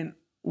didn't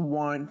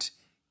want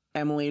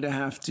Emily to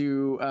have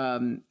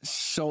to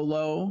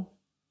solo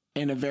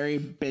in a very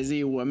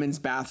busy women's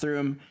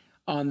bathroom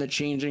on the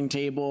changing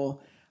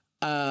table.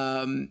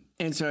 And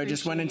so I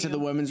just went into the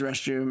women's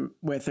restroom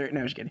with her. No,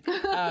 I was kidding.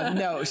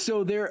 No,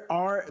 so there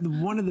are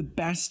one of the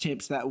best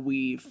tips that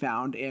we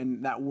found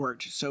and that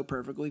worked so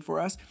perfectly for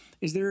us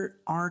is there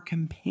are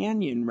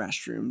companion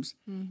restrooms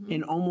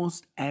in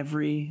almost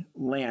every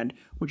land,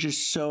 which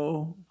is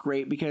so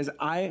great because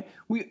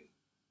we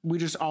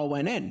just all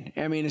went in.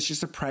 I mean, it's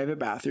just a private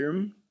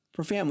bathroom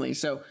for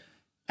families. So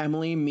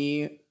Emily,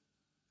 me,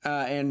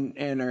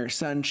 and our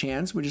son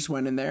Chance, we just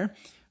went in there.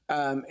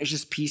 It's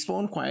just peaceful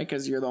and quiet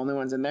because you're the only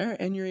ones in there,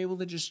 and you're able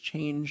to just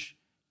change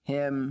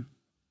him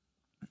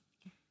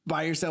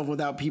by yourself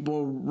without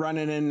people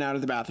running in and out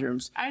of the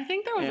bathrooms. I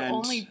think there was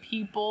only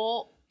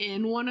people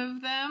in one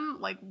of them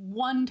like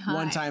one time.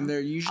 One time,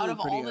 they're usually out of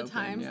pretty all the open,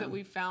 times yeah. that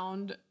we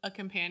found a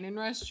companion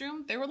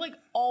restroom, they were like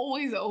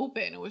always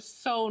open. It was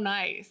so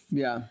nice.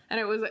 Yeah. And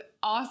it was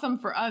awesome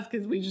for us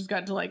because we just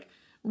got to like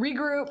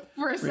regroup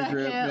for a second,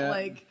 yeah.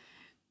 like,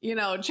 you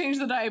know, change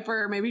the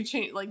diaper, maybe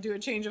do a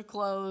change of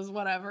clothes,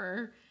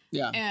 whatever.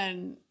 Yeah.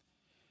 And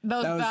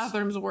those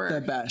bathrooms were the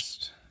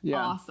best.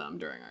 Yeah. awesome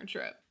during our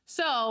trip.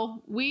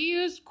 So we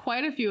used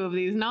quite a few of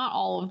these, not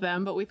all of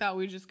them, but we thought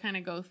we'd just kind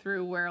of go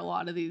through where a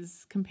lot of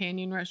these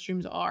companion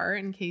restrooms are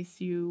in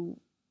case you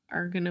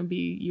are going to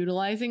be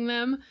utilizing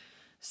them.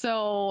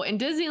 So in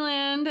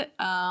Disneyland,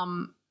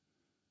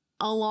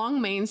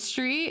 along Main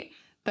Street,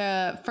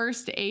 the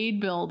First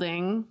Aid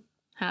building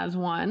has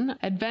one.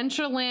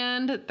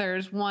 Adventureland,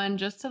 there's one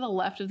just to the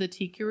left of the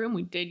Tiki Room.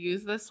 We did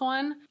use this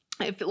one.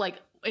 If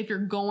you're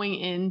going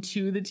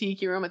into the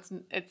Tiki Room,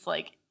 it's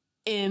like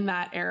in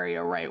that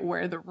area right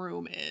where the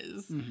room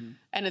is,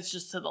 and it's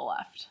just to the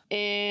left.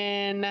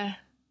 In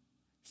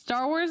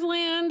Star Wars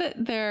Land,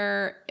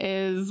 there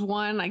is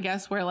one, I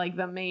guess, where like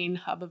the main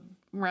hub of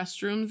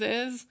restrooms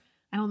is.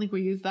 I don't think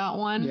we used that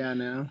one. Yeah,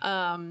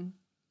 no.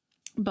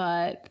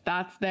 But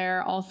that's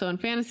there. Also in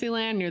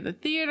Fantasyland near the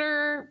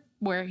theater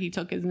where he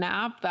took his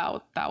nap,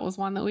 that was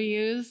one that we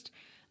used.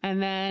 And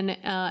then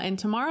in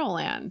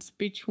Tomorrowland,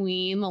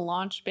 between the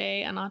Launch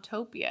Bay and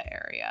Autopia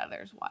area,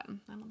 there's one.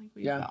 I don't think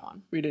we used that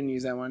one. We didn't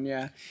use that one,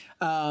 yeah.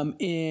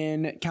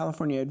 In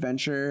California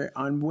Adventure,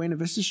 on Buena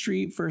Vista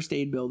Street, First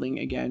Aid Building,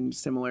 again,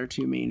 similar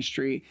to Main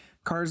Street.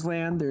 Cars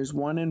Land, there's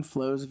one in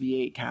Flo's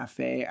V8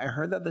 Cafe. I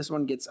heard that this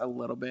one gets a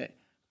little bit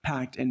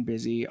packed and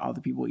busy. All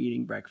the people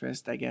eating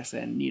breakfast, I guess,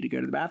 and need to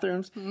go to the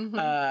bathrooms.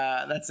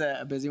 That's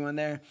a busy one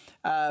there.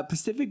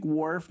 Pacific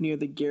Wharf near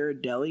the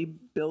Ghirardelli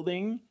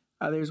Building.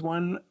 There's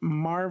one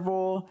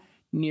Marvel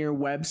near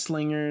Web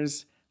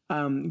Slingers.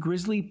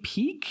 Grizzly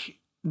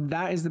Peak,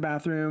 that is the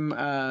bathroom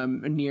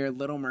near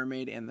Little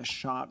Mermaid and the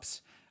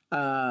shops.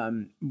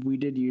 We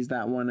did use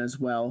that one as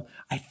well.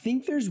 I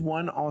think there's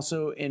one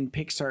also in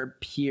Pixar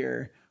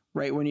Pier,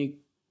 right when you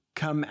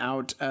come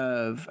out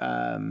of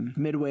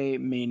Midway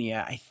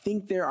Mania. I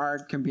think there are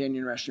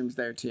companion restrooms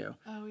there too.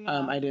 Oh,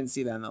 yeah. I didn't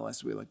see that in the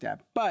list we looked at.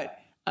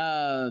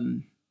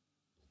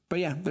 But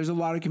yeah, there's a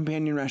lot of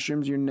companion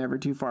restrooms. You're never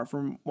too far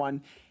from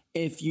one.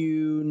 If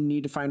you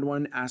need to find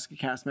one, ask a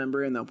cast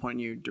member and they'll point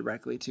you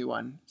directly to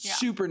one. Yeah.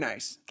 Super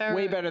nice.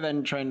 Way better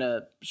than trying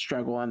to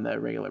struggle on the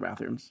regular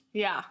bathrooms.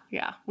 Yeah.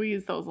 We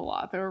use those a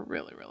lot. They're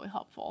really, really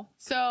helpful.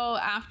 So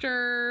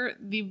after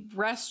the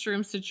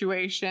restroom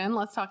situation,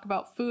 let's talk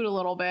about food a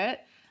little bit.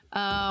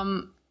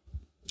 Our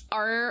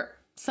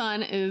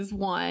son is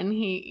one.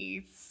 He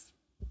eats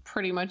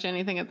pretty much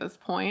anything at this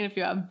point. If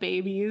you have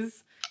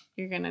babies,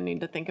 you're going to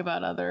need to think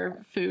about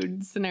other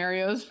food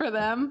scenarios for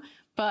them.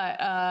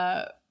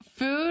 But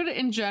food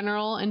in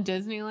general in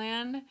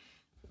Disneyland,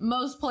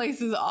 most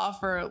places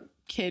offer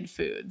kid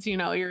foods. You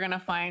know, you're going to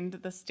find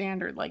the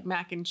standard like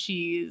mac and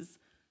cheese,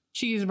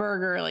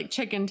 cheeseburger, like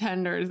chicken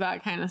tenders,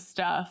 that kind of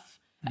stuff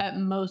at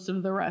most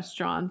of the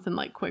restaurants and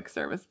like quick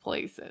service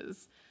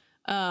places.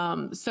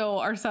 So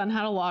our son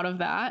had a lot of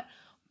that.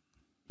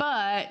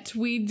 But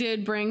we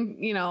did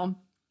bring, you know,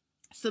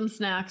 some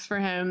snacks for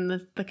him,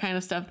 the kind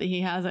of stuff that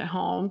he has at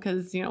home,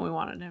 because, you know, we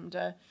wanted him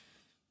to,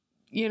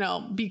 you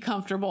know, be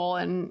comfortable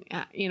and,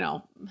 you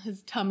know,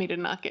 his tummy to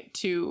not get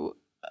too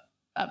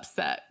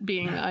upset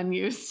being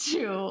unused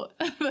to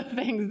the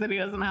things that he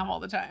doesn't have all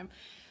the time.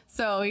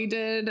 So he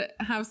did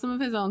have some of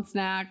his own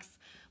snacks,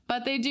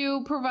 but they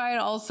do provide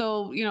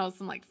also, you know,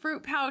 some like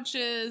fruit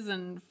pouches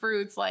and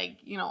fruits like,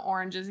 you know,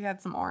 oranges. He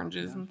had some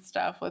oranges and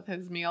stuff with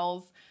his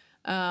meals.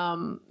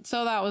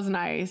 So that was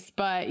nice.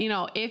 But, you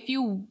know, if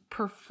you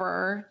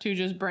prefer to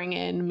just bring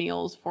in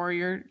meals for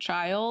your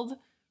child,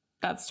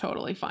 that's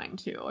totally fine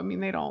too. I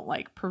mean, they don't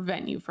like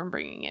prevent you from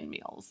bringing in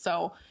meals.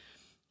 So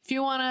if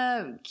you want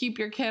to keep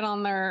your kid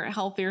on their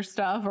healthier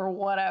stuff or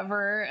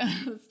whatever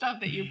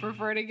stuff that you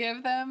prefer to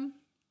give them,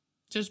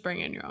 just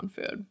bring in your own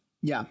food.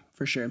 Yeah,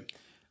 for sure.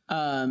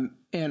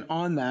 And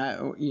on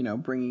that, you know,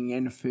 bringing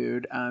in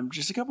food,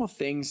 just a couple of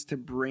things to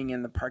bring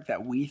in the park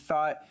that we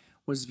thought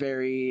was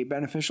very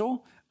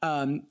beneficial.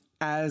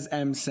 As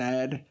Em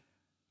said,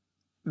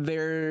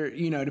 there,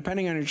 you know,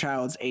 depending on your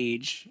child's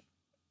age,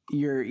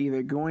 you're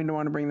either going to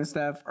want to bring the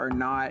stuff or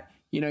not.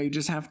 You know, you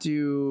just have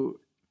to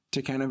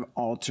kind of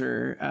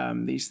alter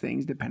these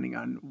things depending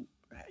on,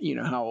 you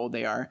know, how old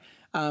they are.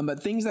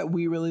 But things that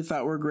we really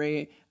thought were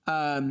great.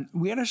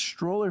 We had a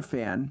stroller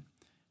fan,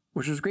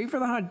 which was great for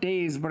the hot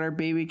days, but our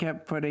baby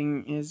kept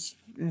putting his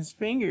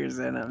fingers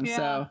in them. Yeah.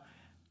 So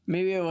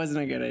maybe it wasn't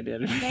a good idea.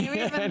 Maybe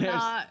even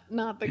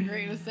not the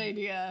greatest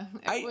idea.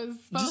 It was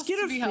supposed just get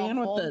to a be fan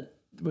helpful.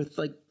 with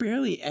like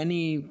barely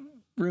any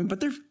room, but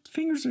their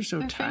fingers are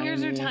so tiny.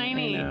 Fingers are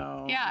tiny.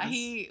 Yeah,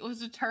 he was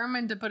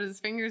determined to put his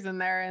fingers in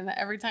there, and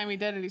every time he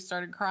did it, he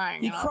started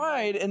crying. He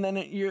cried, and then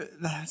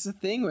that's the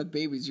thing with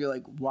babies. You're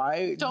like,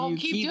 why don't do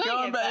you keep doing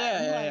going? It But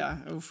then.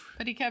 Yeah. Oof.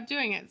 But he kept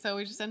doing it, so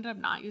we just ended up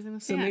not using the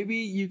So fan. maybe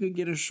you could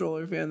get a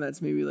stroller fan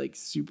that's maybe like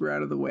super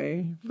out of the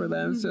way for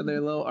them, so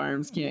their little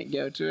arms can't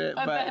go to it.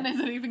 But then is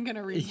it even going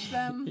to reach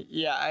them?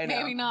 Yeah, I know.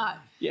 Maybe not.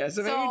 Yeah,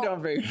 so maybe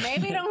don't figure.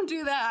 Maybe don't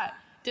do that.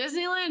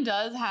 Disneyland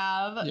does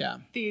have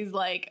these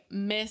like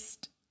mist/fan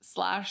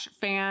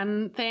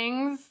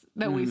things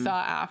that we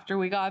saw after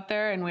we got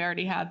there, and we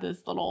already had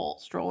this little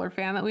stroller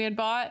fan that we had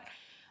bought.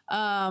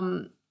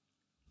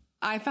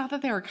 I thought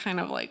that they were kind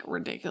of like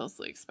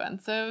ridiculously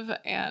expensive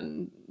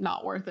and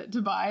not worth it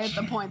to buy at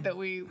the point that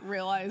we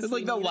realized It's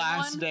like the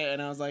last day,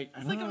 and I was like,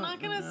 I'm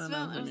not gonna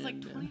spend. It was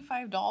like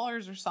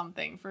 $25 or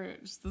something for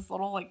just this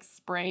little like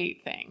spray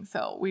thing,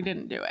 so we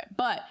didn't do it.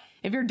 But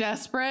if you're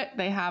desperate,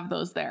 they have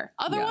those there.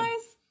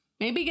 Otherwise,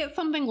 maybe get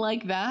something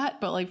like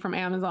that, but like from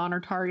Amazon or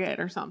Target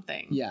or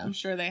something. Yeah, I'm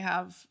sure they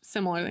have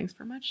similar things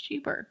for much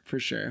cheaper. For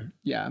sure.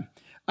 Yeah.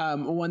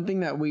 One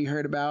thing that we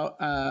heard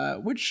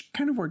about, which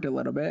kind of worked a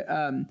little bit,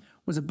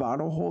 was a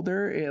bottle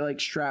holder. It like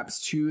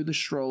straps to the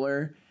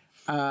stroller,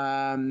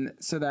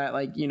 so that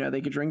like, you know, they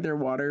could drink their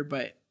water,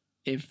 but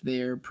if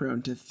they're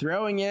prone to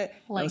throwing it,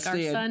 like it'll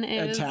stay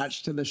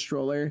attached to the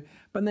stroller.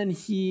 But then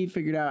he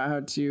figured out how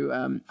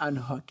to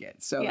unhook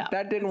it. So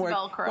that didn't work.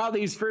 Velcro. While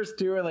these first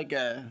two are like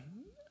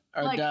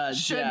duds.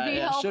 Should be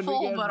helpful, should be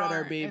good, but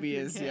our baby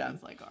is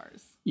like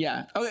ours.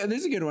 Yeah. Okay,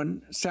 there's a good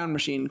one. Sound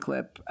machine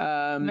clip.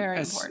 Very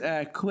important.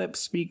 A clip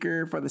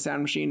speaker for the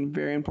sound machine.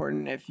 Very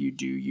important if you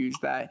do use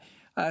that.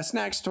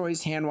 Snacks,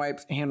 toys, hand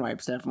wipes. Hand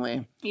wipes,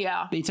 definitely.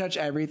 Yeah. They touch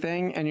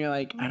everything, and you're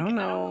like, I don't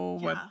know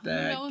what the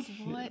who knows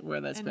what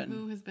where that's and been.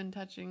 Who has been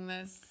touching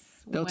this?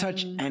 They'll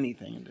touch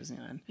anything in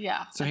Disneyland.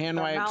 Yeah. So hand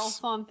wipes. Mouth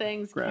on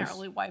things. Gross. Can't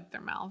really wipe their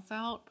mouths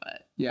out,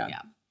 but yeah.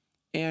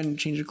 And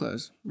change your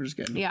clothes. We're just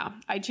good. Yeah.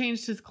 I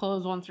changed his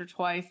clothes once or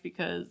twice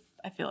because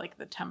I feel like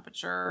the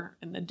temperature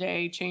in the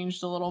day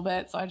changed a little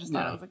bit. So I just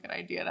thought it was a good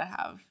idea to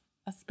have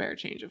a spare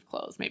change of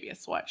clothes, maybe a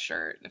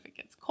sweatshirt if it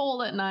gets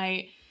cold at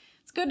night.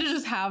 It's good to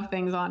just have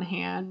things on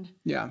hand.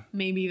 Yeah.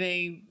 Maybe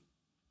they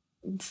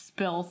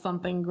spill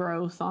something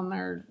gross on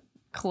their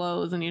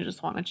clothes and you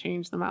just want to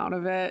change them out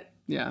of it.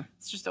 Yeah.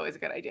 It's just always a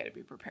good idea to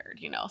be prepared,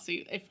 you know? So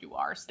if you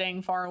are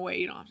staying far away,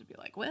 you don't have to be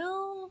like,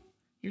 well,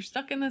 you're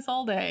stuck in this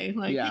all day.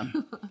 Like, yeah.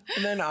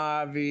 And then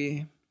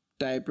Avi,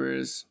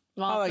 diapers,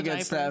 all that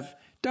good stuff.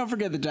 Don't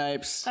forget the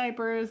diapers.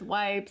 Diapers,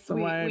 wipes.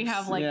 We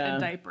have like a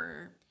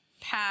diaper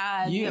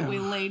pad that we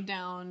laid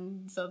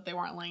down so that they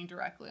weren't laying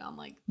directly on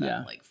like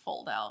that like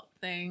fold out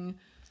thing.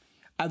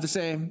 I have to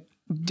say,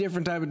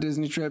 different type of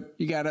Disney trip.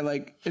 You gotta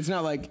like, it's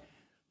not like,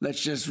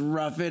 let's just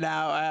rough it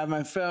out. I have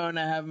my phone,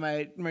 I have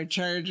my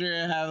charger,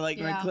 I have like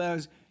my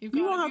clothes.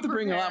 You won't have to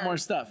bring a lot more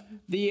stuff.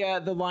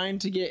 The line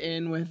to get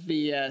in with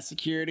the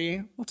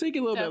security will take a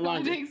little bit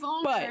longer. Takes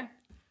longer. But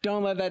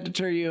don't let that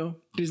deter you.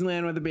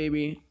 Disneyland with a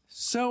baby.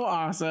 So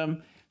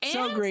awesome. And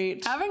so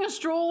great. Having a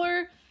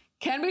stroller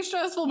can be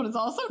stressful, but it's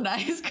also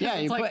nice because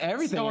it's you like put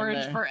everything storage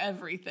in there. for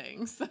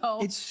everything. So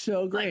it's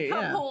so great.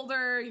 Like cup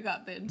holder, you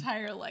got the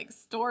entire like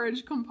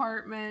storage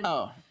compartment.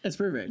 Oh, it's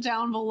perfect.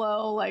 Down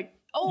below, like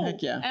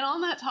heck yeah. And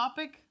on that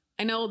topic,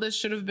 I know this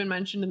should have been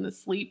mentioned in the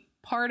sleep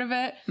part of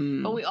it,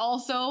 but we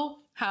also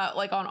have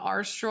like on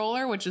our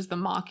stroller, which is the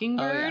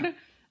Mockingbird.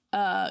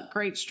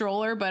 Great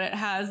stroller, but it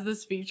has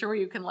this feature where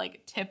you can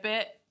like tip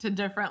it to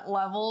different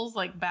levels,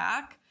 like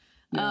back.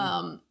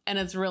 And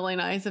it's really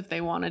nice if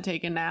they want to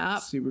take a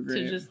nap. Super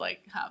great. To just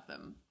like have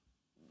them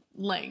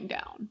laying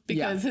down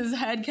because his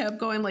head kept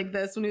going like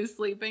this when he was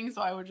sleeping.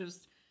 So I would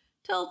just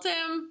tilt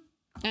him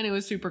and it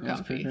was super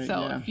comfy. Perfect,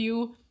 so if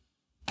you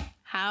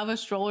have a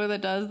stroller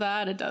that does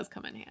that, it does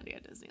come in handy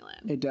at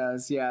Disneyland. It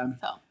does. Yeah.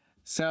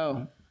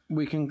 So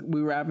we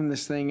wrapping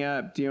this thing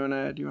up. Do you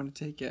want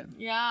to take it?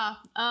 Yeah.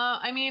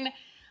 I mean,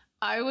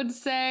 I would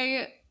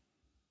say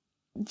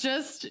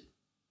just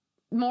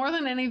more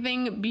than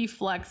anything, be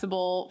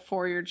flexible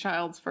for your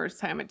child's first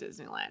time at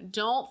Disneyland.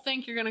 Don't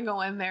think you're going to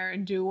go in there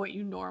and do what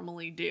you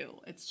normally do.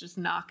 It's just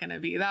not going to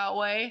be that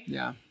way.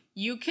 Yeah.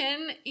 You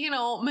can,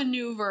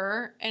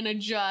 maneuver and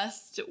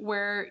adjust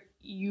where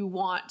you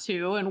want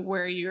to and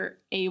where you're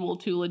able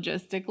to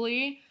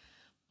logistically,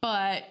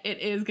 but it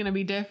is going to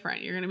be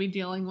different. You're going to be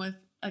dealing with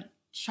a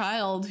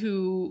child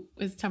who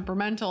is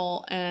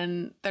temperamental,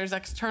 and there's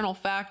external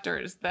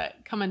factors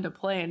that come into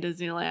play in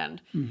Disneyland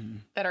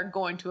that are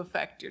going to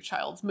affect your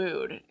child's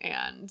mood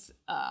and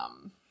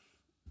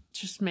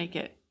just make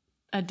it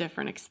a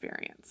different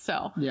experience.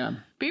 So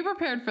be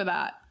prepared for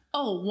that.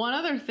 Oh, one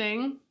other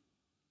thing,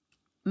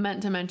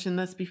 meant to mention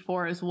this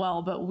before as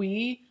well, but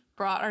we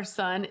brought our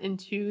son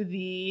into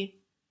the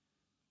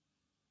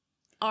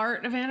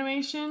Art of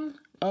Animation.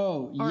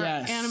 Oh, or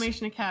yes.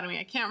 Animation Academy.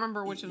 I can't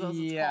remember which of those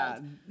it's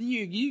called.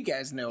 You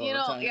guys know what we're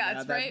talking about.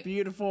 It's that right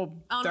beautiful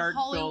on dark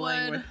Hollywood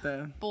building with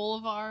the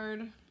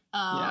Boulevard.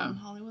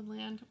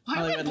 Hollywoodland. Why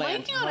am I Hollywoodland.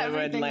 blanking on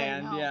everything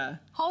right now? Yeah.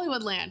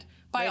 Hollywoodland.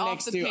 By Right Off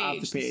next the to Page.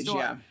 Off the Page,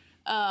 store.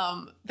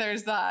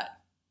 There's that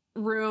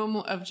room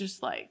of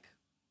just like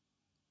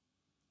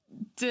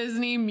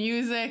Disney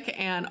music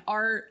and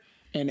art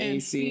and AC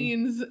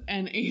scenes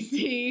and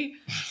AC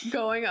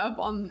going up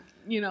on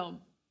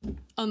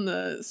on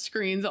the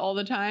screens all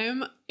the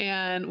time,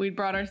 and we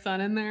brought our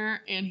son in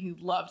there and he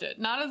loved it.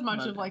 Not as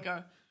much of like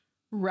a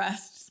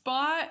rest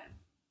spot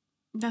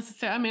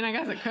necessarily. I mean, I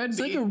guess it could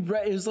be.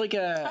 It was like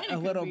a Kinda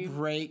little could be.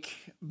 break,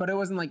 but it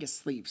wasn't like a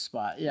sleep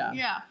spot. Yeah.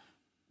 Yeah.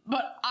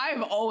 But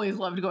I've always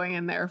loved going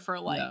in there for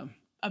like Yeah.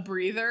 a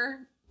breather.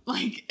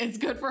 Like, it's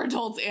good for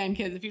adults and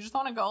kids. If you just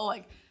want to go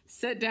like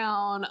sit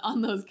down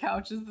on those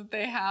couches that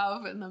they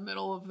have in the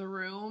middle of the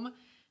room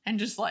and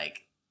just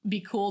like be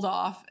cooled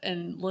off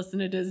and listen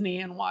to Disney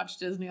and watch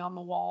Disney on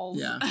the walls,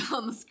 Yeah.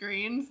 on the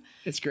screens.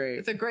 It's great.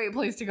 It's a great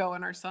place to go,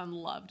 and our son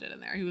loved it in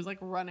there. He was like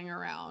running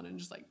around and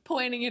just like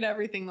pointing at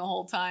everything the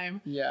whole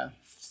time. Yeah.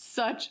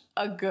 Such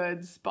a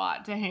good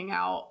spot to hang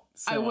out.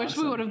 So I wish we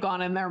awesome. would have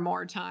gone in there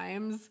more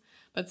times,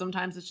 but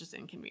sometimes it's just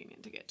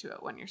inconvenient to get to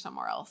it when you're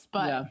somewhere else.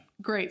 But Yeah.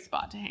 great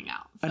spot to hang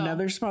out. So,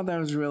 Another spot that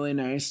was really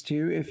nice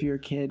too, if your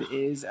kid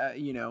is,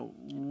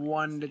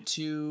 1 to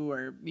 2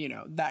 or,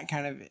 that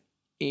kind of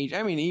age.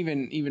 I mean,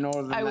 even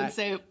older than that. I would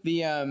say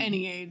the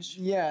any age.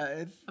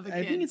 Yeah, of a I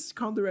think kid. it's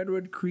called the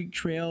Redwood Creek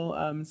Trail.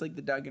 It's like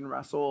the Doug and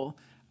Russell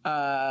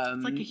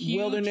like a huge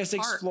Wilderness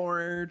park.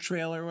 Explorer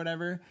Trail or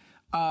whatever.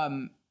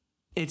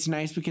 It's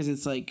nice because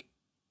it's like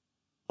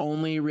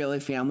only really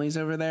families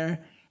over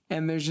there,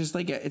 and there's just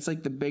like it's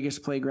like the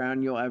biggest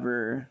playground you'll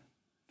ever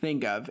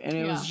think of, and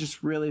it was Yeah.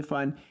 just really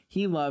fun.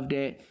 He loved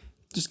it.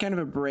 Just kind of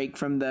a break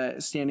from the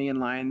standing in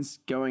lines,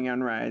 going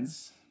on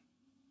rides,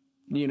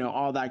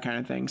 all that kind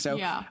of thing. So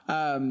Yeah.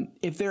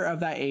 if they're of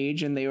that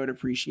age and they would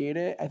appreciate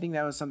it, I think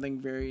that was something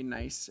very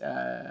nice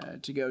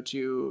to go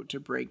to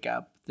break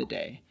up the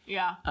day.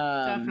 Yeah,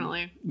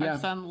 definitely. yeah. Our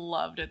son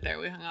loved it there.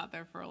 We hung out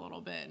there for a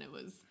little bit, and it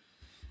was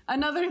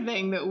another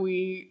thing that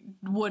we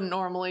wouldn't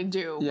normally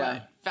do, Yeah.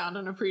 but found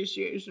an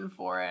appreciation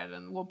for it,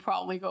 and we'll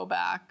probably go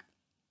back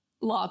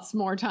lots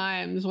more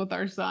times with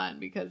our son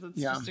because it's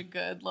Yeah. just a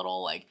good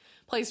little like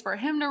place for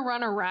him to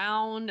run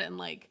around and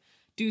like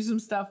do some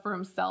stuff for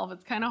himself.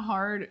 It's kind of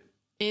hard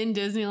in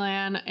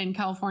Disneyland and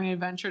California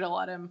Adventure to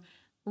let him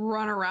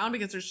run around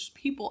because there's just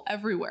people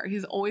everywhere.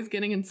 He's always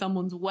getting in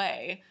someone's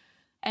way.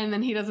 And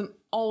then he doesn't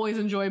always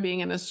enjoy being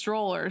in a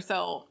stroller.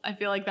 So I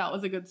feel like that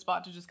was a good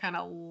spot to just kind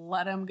of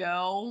let him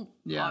go.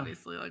 Yeah.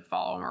 Obviously, like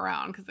follow him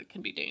around because it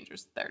can be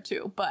dangerous there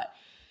too. But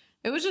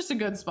it was just a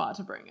good spot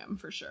to bring him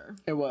for sure.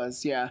 It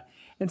was, yeah.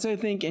 And so I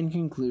think in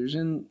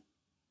conclusion,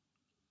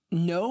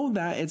 know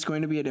that it's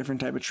going to be a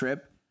different type of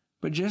trip,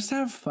 but just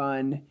have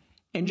fun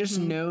and just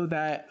know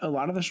that a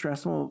lot of the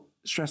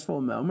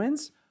stressful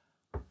moments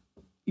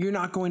you're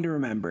not going to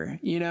remember.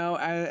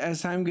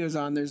 As time goes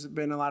on, there's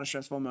been a lot of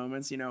stressful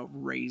moments,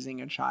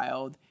 raising a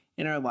child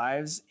in our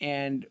lives,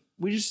 and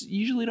we just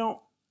usually don't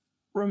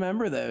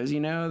remember those.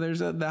 There's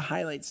the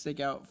highlights stick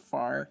out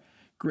far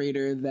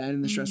greater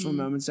than the stressful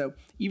moments. So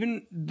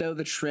even though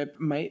the trip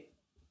might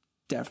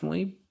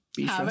definitely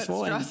be Have its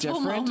stressful and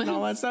stressful different and all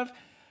that moments. stuff,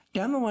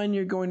 down the line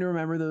you're going to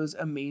remember those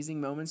amazing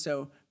moments.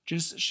 So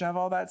just shove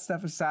all that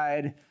stuff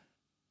aside,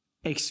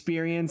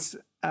 experience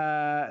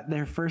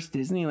their first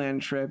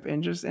Disneyland trip,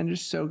 and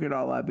just soak it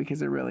all up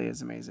because it really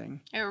is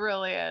amazing. It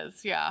really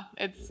is. Yeah.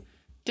 It's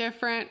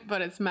different,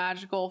 but it's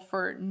magical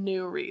for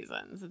new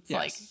reasons. It's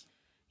like,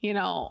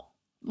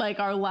 like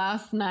our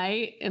last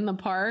night in the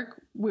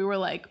park, we were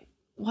like,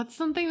 what's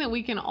something that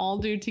we can all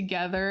do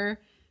together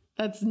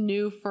that's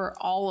new for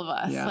all of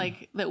us, Yeah.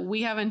 like that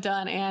we haven't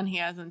done and he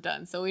hasn't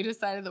done. So we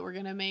decided that we're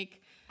going to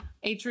make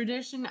a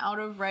tradition out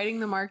of riding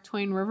the Mark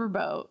Twain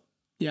riverboat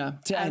Yeah,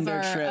 to as end our,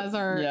 our trip. as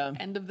our yeah.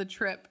 end of the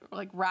trip,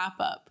 like wrap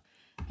up.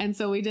 And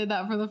so we did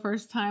that for the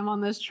first time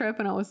on this trip,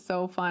 and it was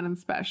so fun and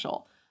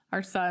special.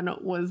 Our son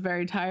was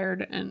very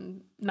tired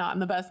and not in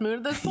the best mood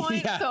at this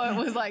point. Yeah. So it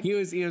was like, He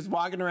was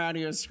walking around,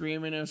 he was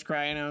screaming, he was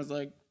crying. I was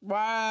like,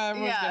 wow,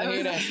 everyone's Yeah, gonna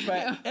it hate was- us.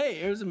 But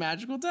hey, it was a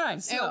magical time.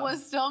 So. it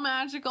was still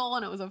magical,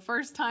 and it was a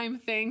first time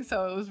thing.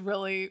 So it was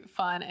really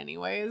fun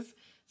anyways.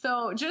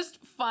 So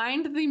just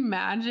find the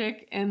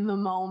magic in the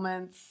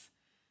moments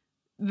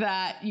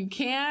that you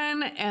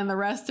can, and the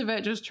rest of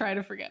it just try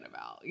to forget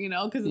about,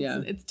 because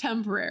it's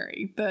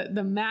temporary.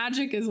 The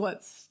magic is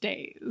what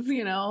stays, the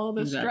stress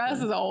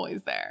Exactly. is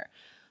always there,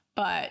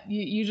 but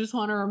you just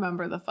want to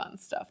remember the fun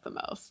stuff the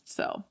most.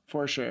 So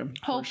For sure.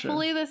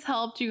 hopefully this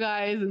helped you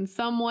guys in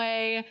some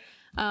way.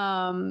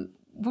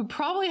 We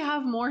probably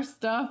have more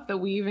stuff that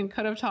we even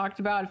could have talked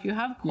about. If you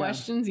have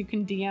questions, you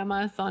can DM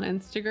us on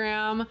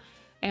Instagram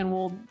and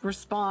we'll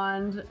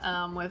respond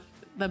with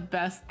the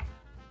best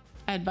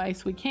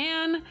advice we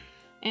can.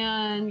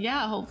 And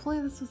yeah,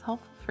 hopefully this was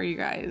helpful for you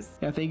guys.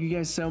 Yeah, thank you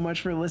guys so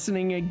much for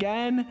listening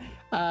again.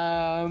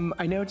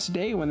 I know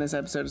today when this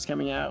episode is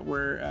coming out,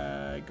 we're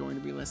going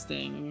to be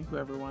listing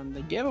whoever won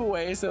the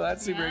giveaway, so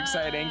that's super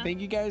exciting. Thank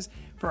you guys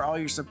for all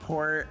your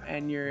support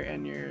and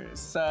your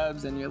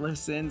subs and your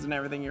listens and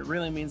everything. It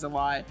really means a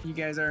lot. You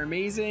guys are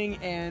amazing,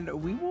 and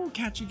we will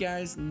catch you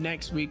guys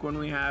next week when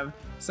we have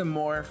some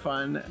more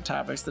fun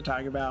topics to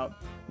talk about.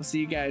 We'll see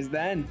you guys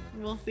then.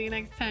 We'll see you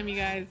next time, you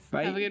guys.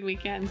 Bye. Have a good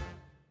weekend.